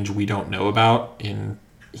chemical change we don't know about in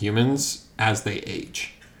humans as they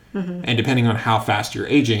age. And depending on how fast you're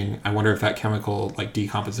aging, I wonder if that chemical like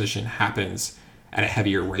decomposition happens at a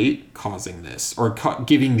heavier rate, causing this, or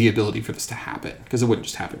giving the ability for this to happen, because it wouldn't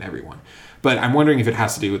just happen to everyone. But I'm wondering if it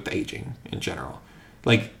has to do with the aging in general,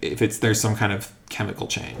 like if there's some kind of chemical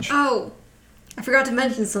change. Oh, I forgot to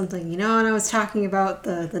mention something. You know, when I was talking about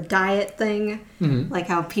the diet thing, like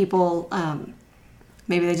how people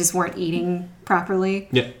maybe they just weren't eating properly.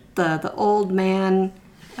 Yeah. The old man,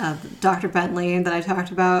 Dr. Bentley that I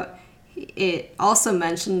talked about, it also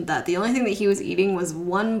mentioned that the only thing that he was eating was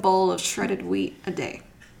 1 bowl of shredded wheat a day,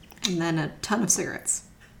 and then a ton of cigarettes.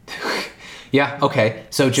 Yeah, okay.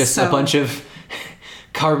 So just a bunch of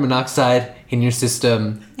carbon monoxide in your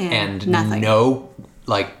system and nothing.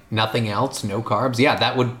 Nothing else, no carbs. Yeah,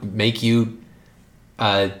 that would make you,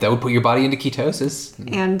 that would put your body into ketosis.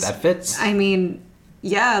 And that fits. I mean,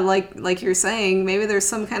 yeah, like you're saying, maybe there's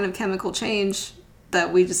some kind of chemical change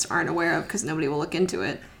that we just aren't aware of because nobody will look into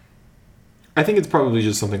it. I think it's probably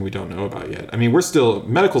just something we don't know about yet. I mean, we're still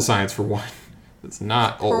medical science for one. It's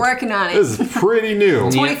not old. We're working on it. This is pretty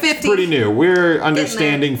new. 2050. It's pretty new. We're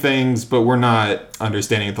understanding things, but we're not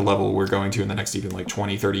understanding at the level we're going to in the next even like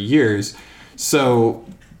 20, 30 years. So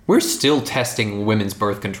we're still testing women's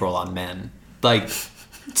birth control on men. Like,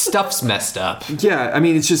 stuff's messed up. yeah, I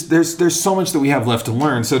mean, it's just there's so much that we have left to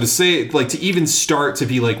learn. So to say, like, to even start to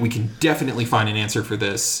be like, we can definitely find an answer for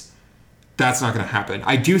this, that's not going to happen.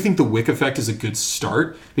 I do think the Wick effect is a good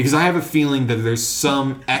start because I have a feeling that there's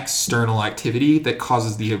some external activity that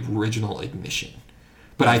causes the original ignition.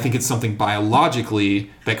 But I think it's something biologically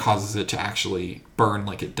that causes it to actually burn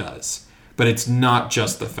like it does. But it's not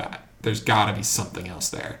just the fat. There's got to be something else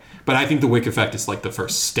there. But I think the Wick effect is like the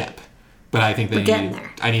first step. But I think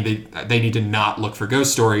they need to not look for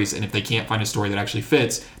ghost stories, and if they can't find a story that actually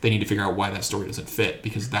fits, they need to figure out why that story doesn't fit,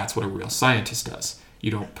 because that's what a real scientist does. You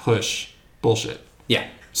don't push bullshit. Yeah.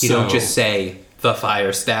 You don't just say, the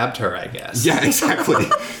fire stabbed her, I guess. Yeah, exactly.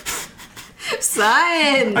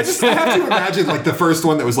 Science! I have to imagine, like, the first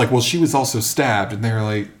one that was like, well, she was also stabbed, and they were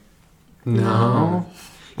like, no.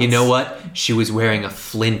 You know what? She was wearing a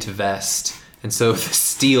flint vest, and so the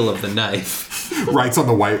steel of the knife. Writes on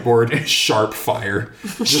the whiteboard, sharp fire.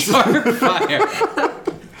 Sharp fire.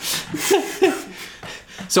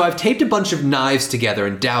 So I've taped a bunch of knives together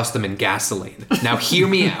and doused them in gasoline. Now hear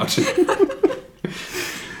me out.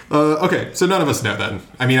 Okay, so none of us know then.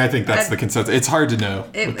 I mean, I think that's the consensus. It's hard to know.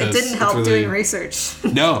 It didn't help doing research.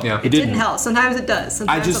 No, Yeah. it didn't Help. Sometimes it does.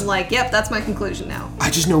 Sometimes I'm like, yep, that's my conclusion now. I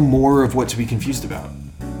just know more of what to be confused about.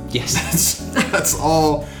 Yes. That's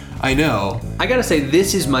all I know. I gotta say,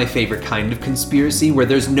 this is my favorite kind of conspiracy, where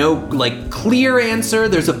there's no, like, clear answer.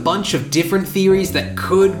 There's a bunch of different theories that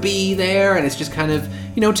could be there, and it's just kind of,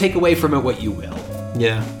 take away from it what you will.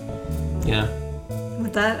 Yeah. Yeah.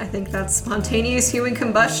 With that, I think that's spontaneous human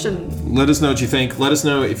combustion. Let us know what you think. Let us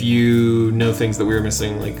know if you know things that we were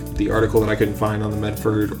missing, like the article that I couldn't find on the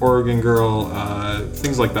Medford, Oregon girl,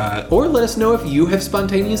 things like that. Or let us know if you have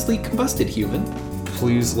spontaneously combusted, human.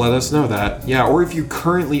 Please let us know that. Yeah, or if you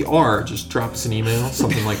currently are, just drop us an email,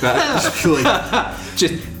 something like that. Just be like,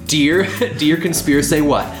 just, dear conspiracy, say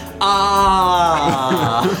what?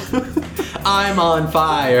 I'm on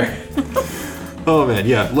fire. oh man,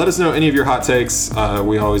 yeah. Let us know any of your hot takes.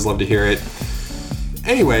 We always love to hear it.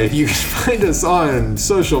 Anyway, you can find us on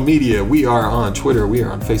social media. We are on Twitter, we are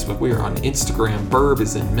on Facebook, we are on Instagram. Burb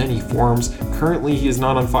is in many forms. Currently, he is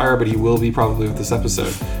not on fire, but he will be probably with this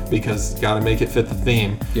episode because gotta make it fit the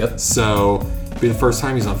theme. Yep. So, be the first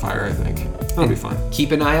time he's on fire, I think. That'll be fun.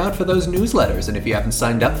 Keep an eye out for those newsletters, and if you haven't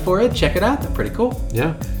signed up for it, check it out. They're pretty cool.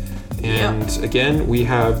 Yeah. And again, we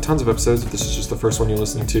have tons of episodes. If this is just the first one you're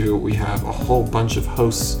listening to, we have a whole bunch of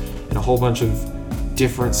hosts and a whole bunch of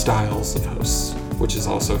different styles of hosts, which is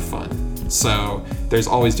also fun. So there's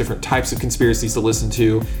always different types of conspiracies to listen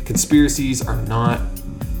to. Conspiracies are not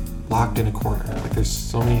locked in a corner. Like, there's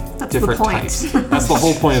so many different types. That's the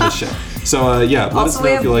whole point of the show. So let us know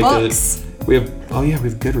if you liked it. We have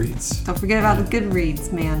Goodreads. Don't forget about the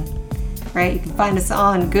Goodreads, man. Right? You can find us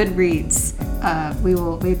on Goodreads.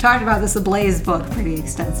 We've talked about this Ablaze book pretty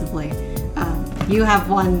extensively. You have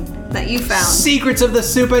one that you found. Secrets of the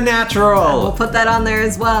Supernatural. We'll put that on there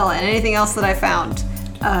as well, and anything else that I found.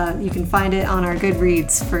 You can find it on our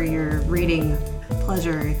Goodreads for your reading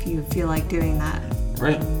pleasure if you feel like doing that.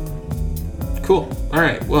 Right. Cool. All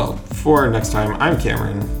right. Well, for next time, I'm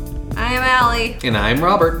Cameron. I am Allie. And I'm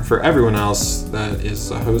Robert. For everyone else that is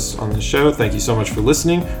a host on the show, thank you so much for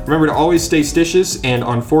listening. Remember to always stay stitious, and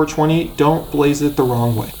on 420, don't blaze it the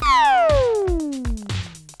wrong way.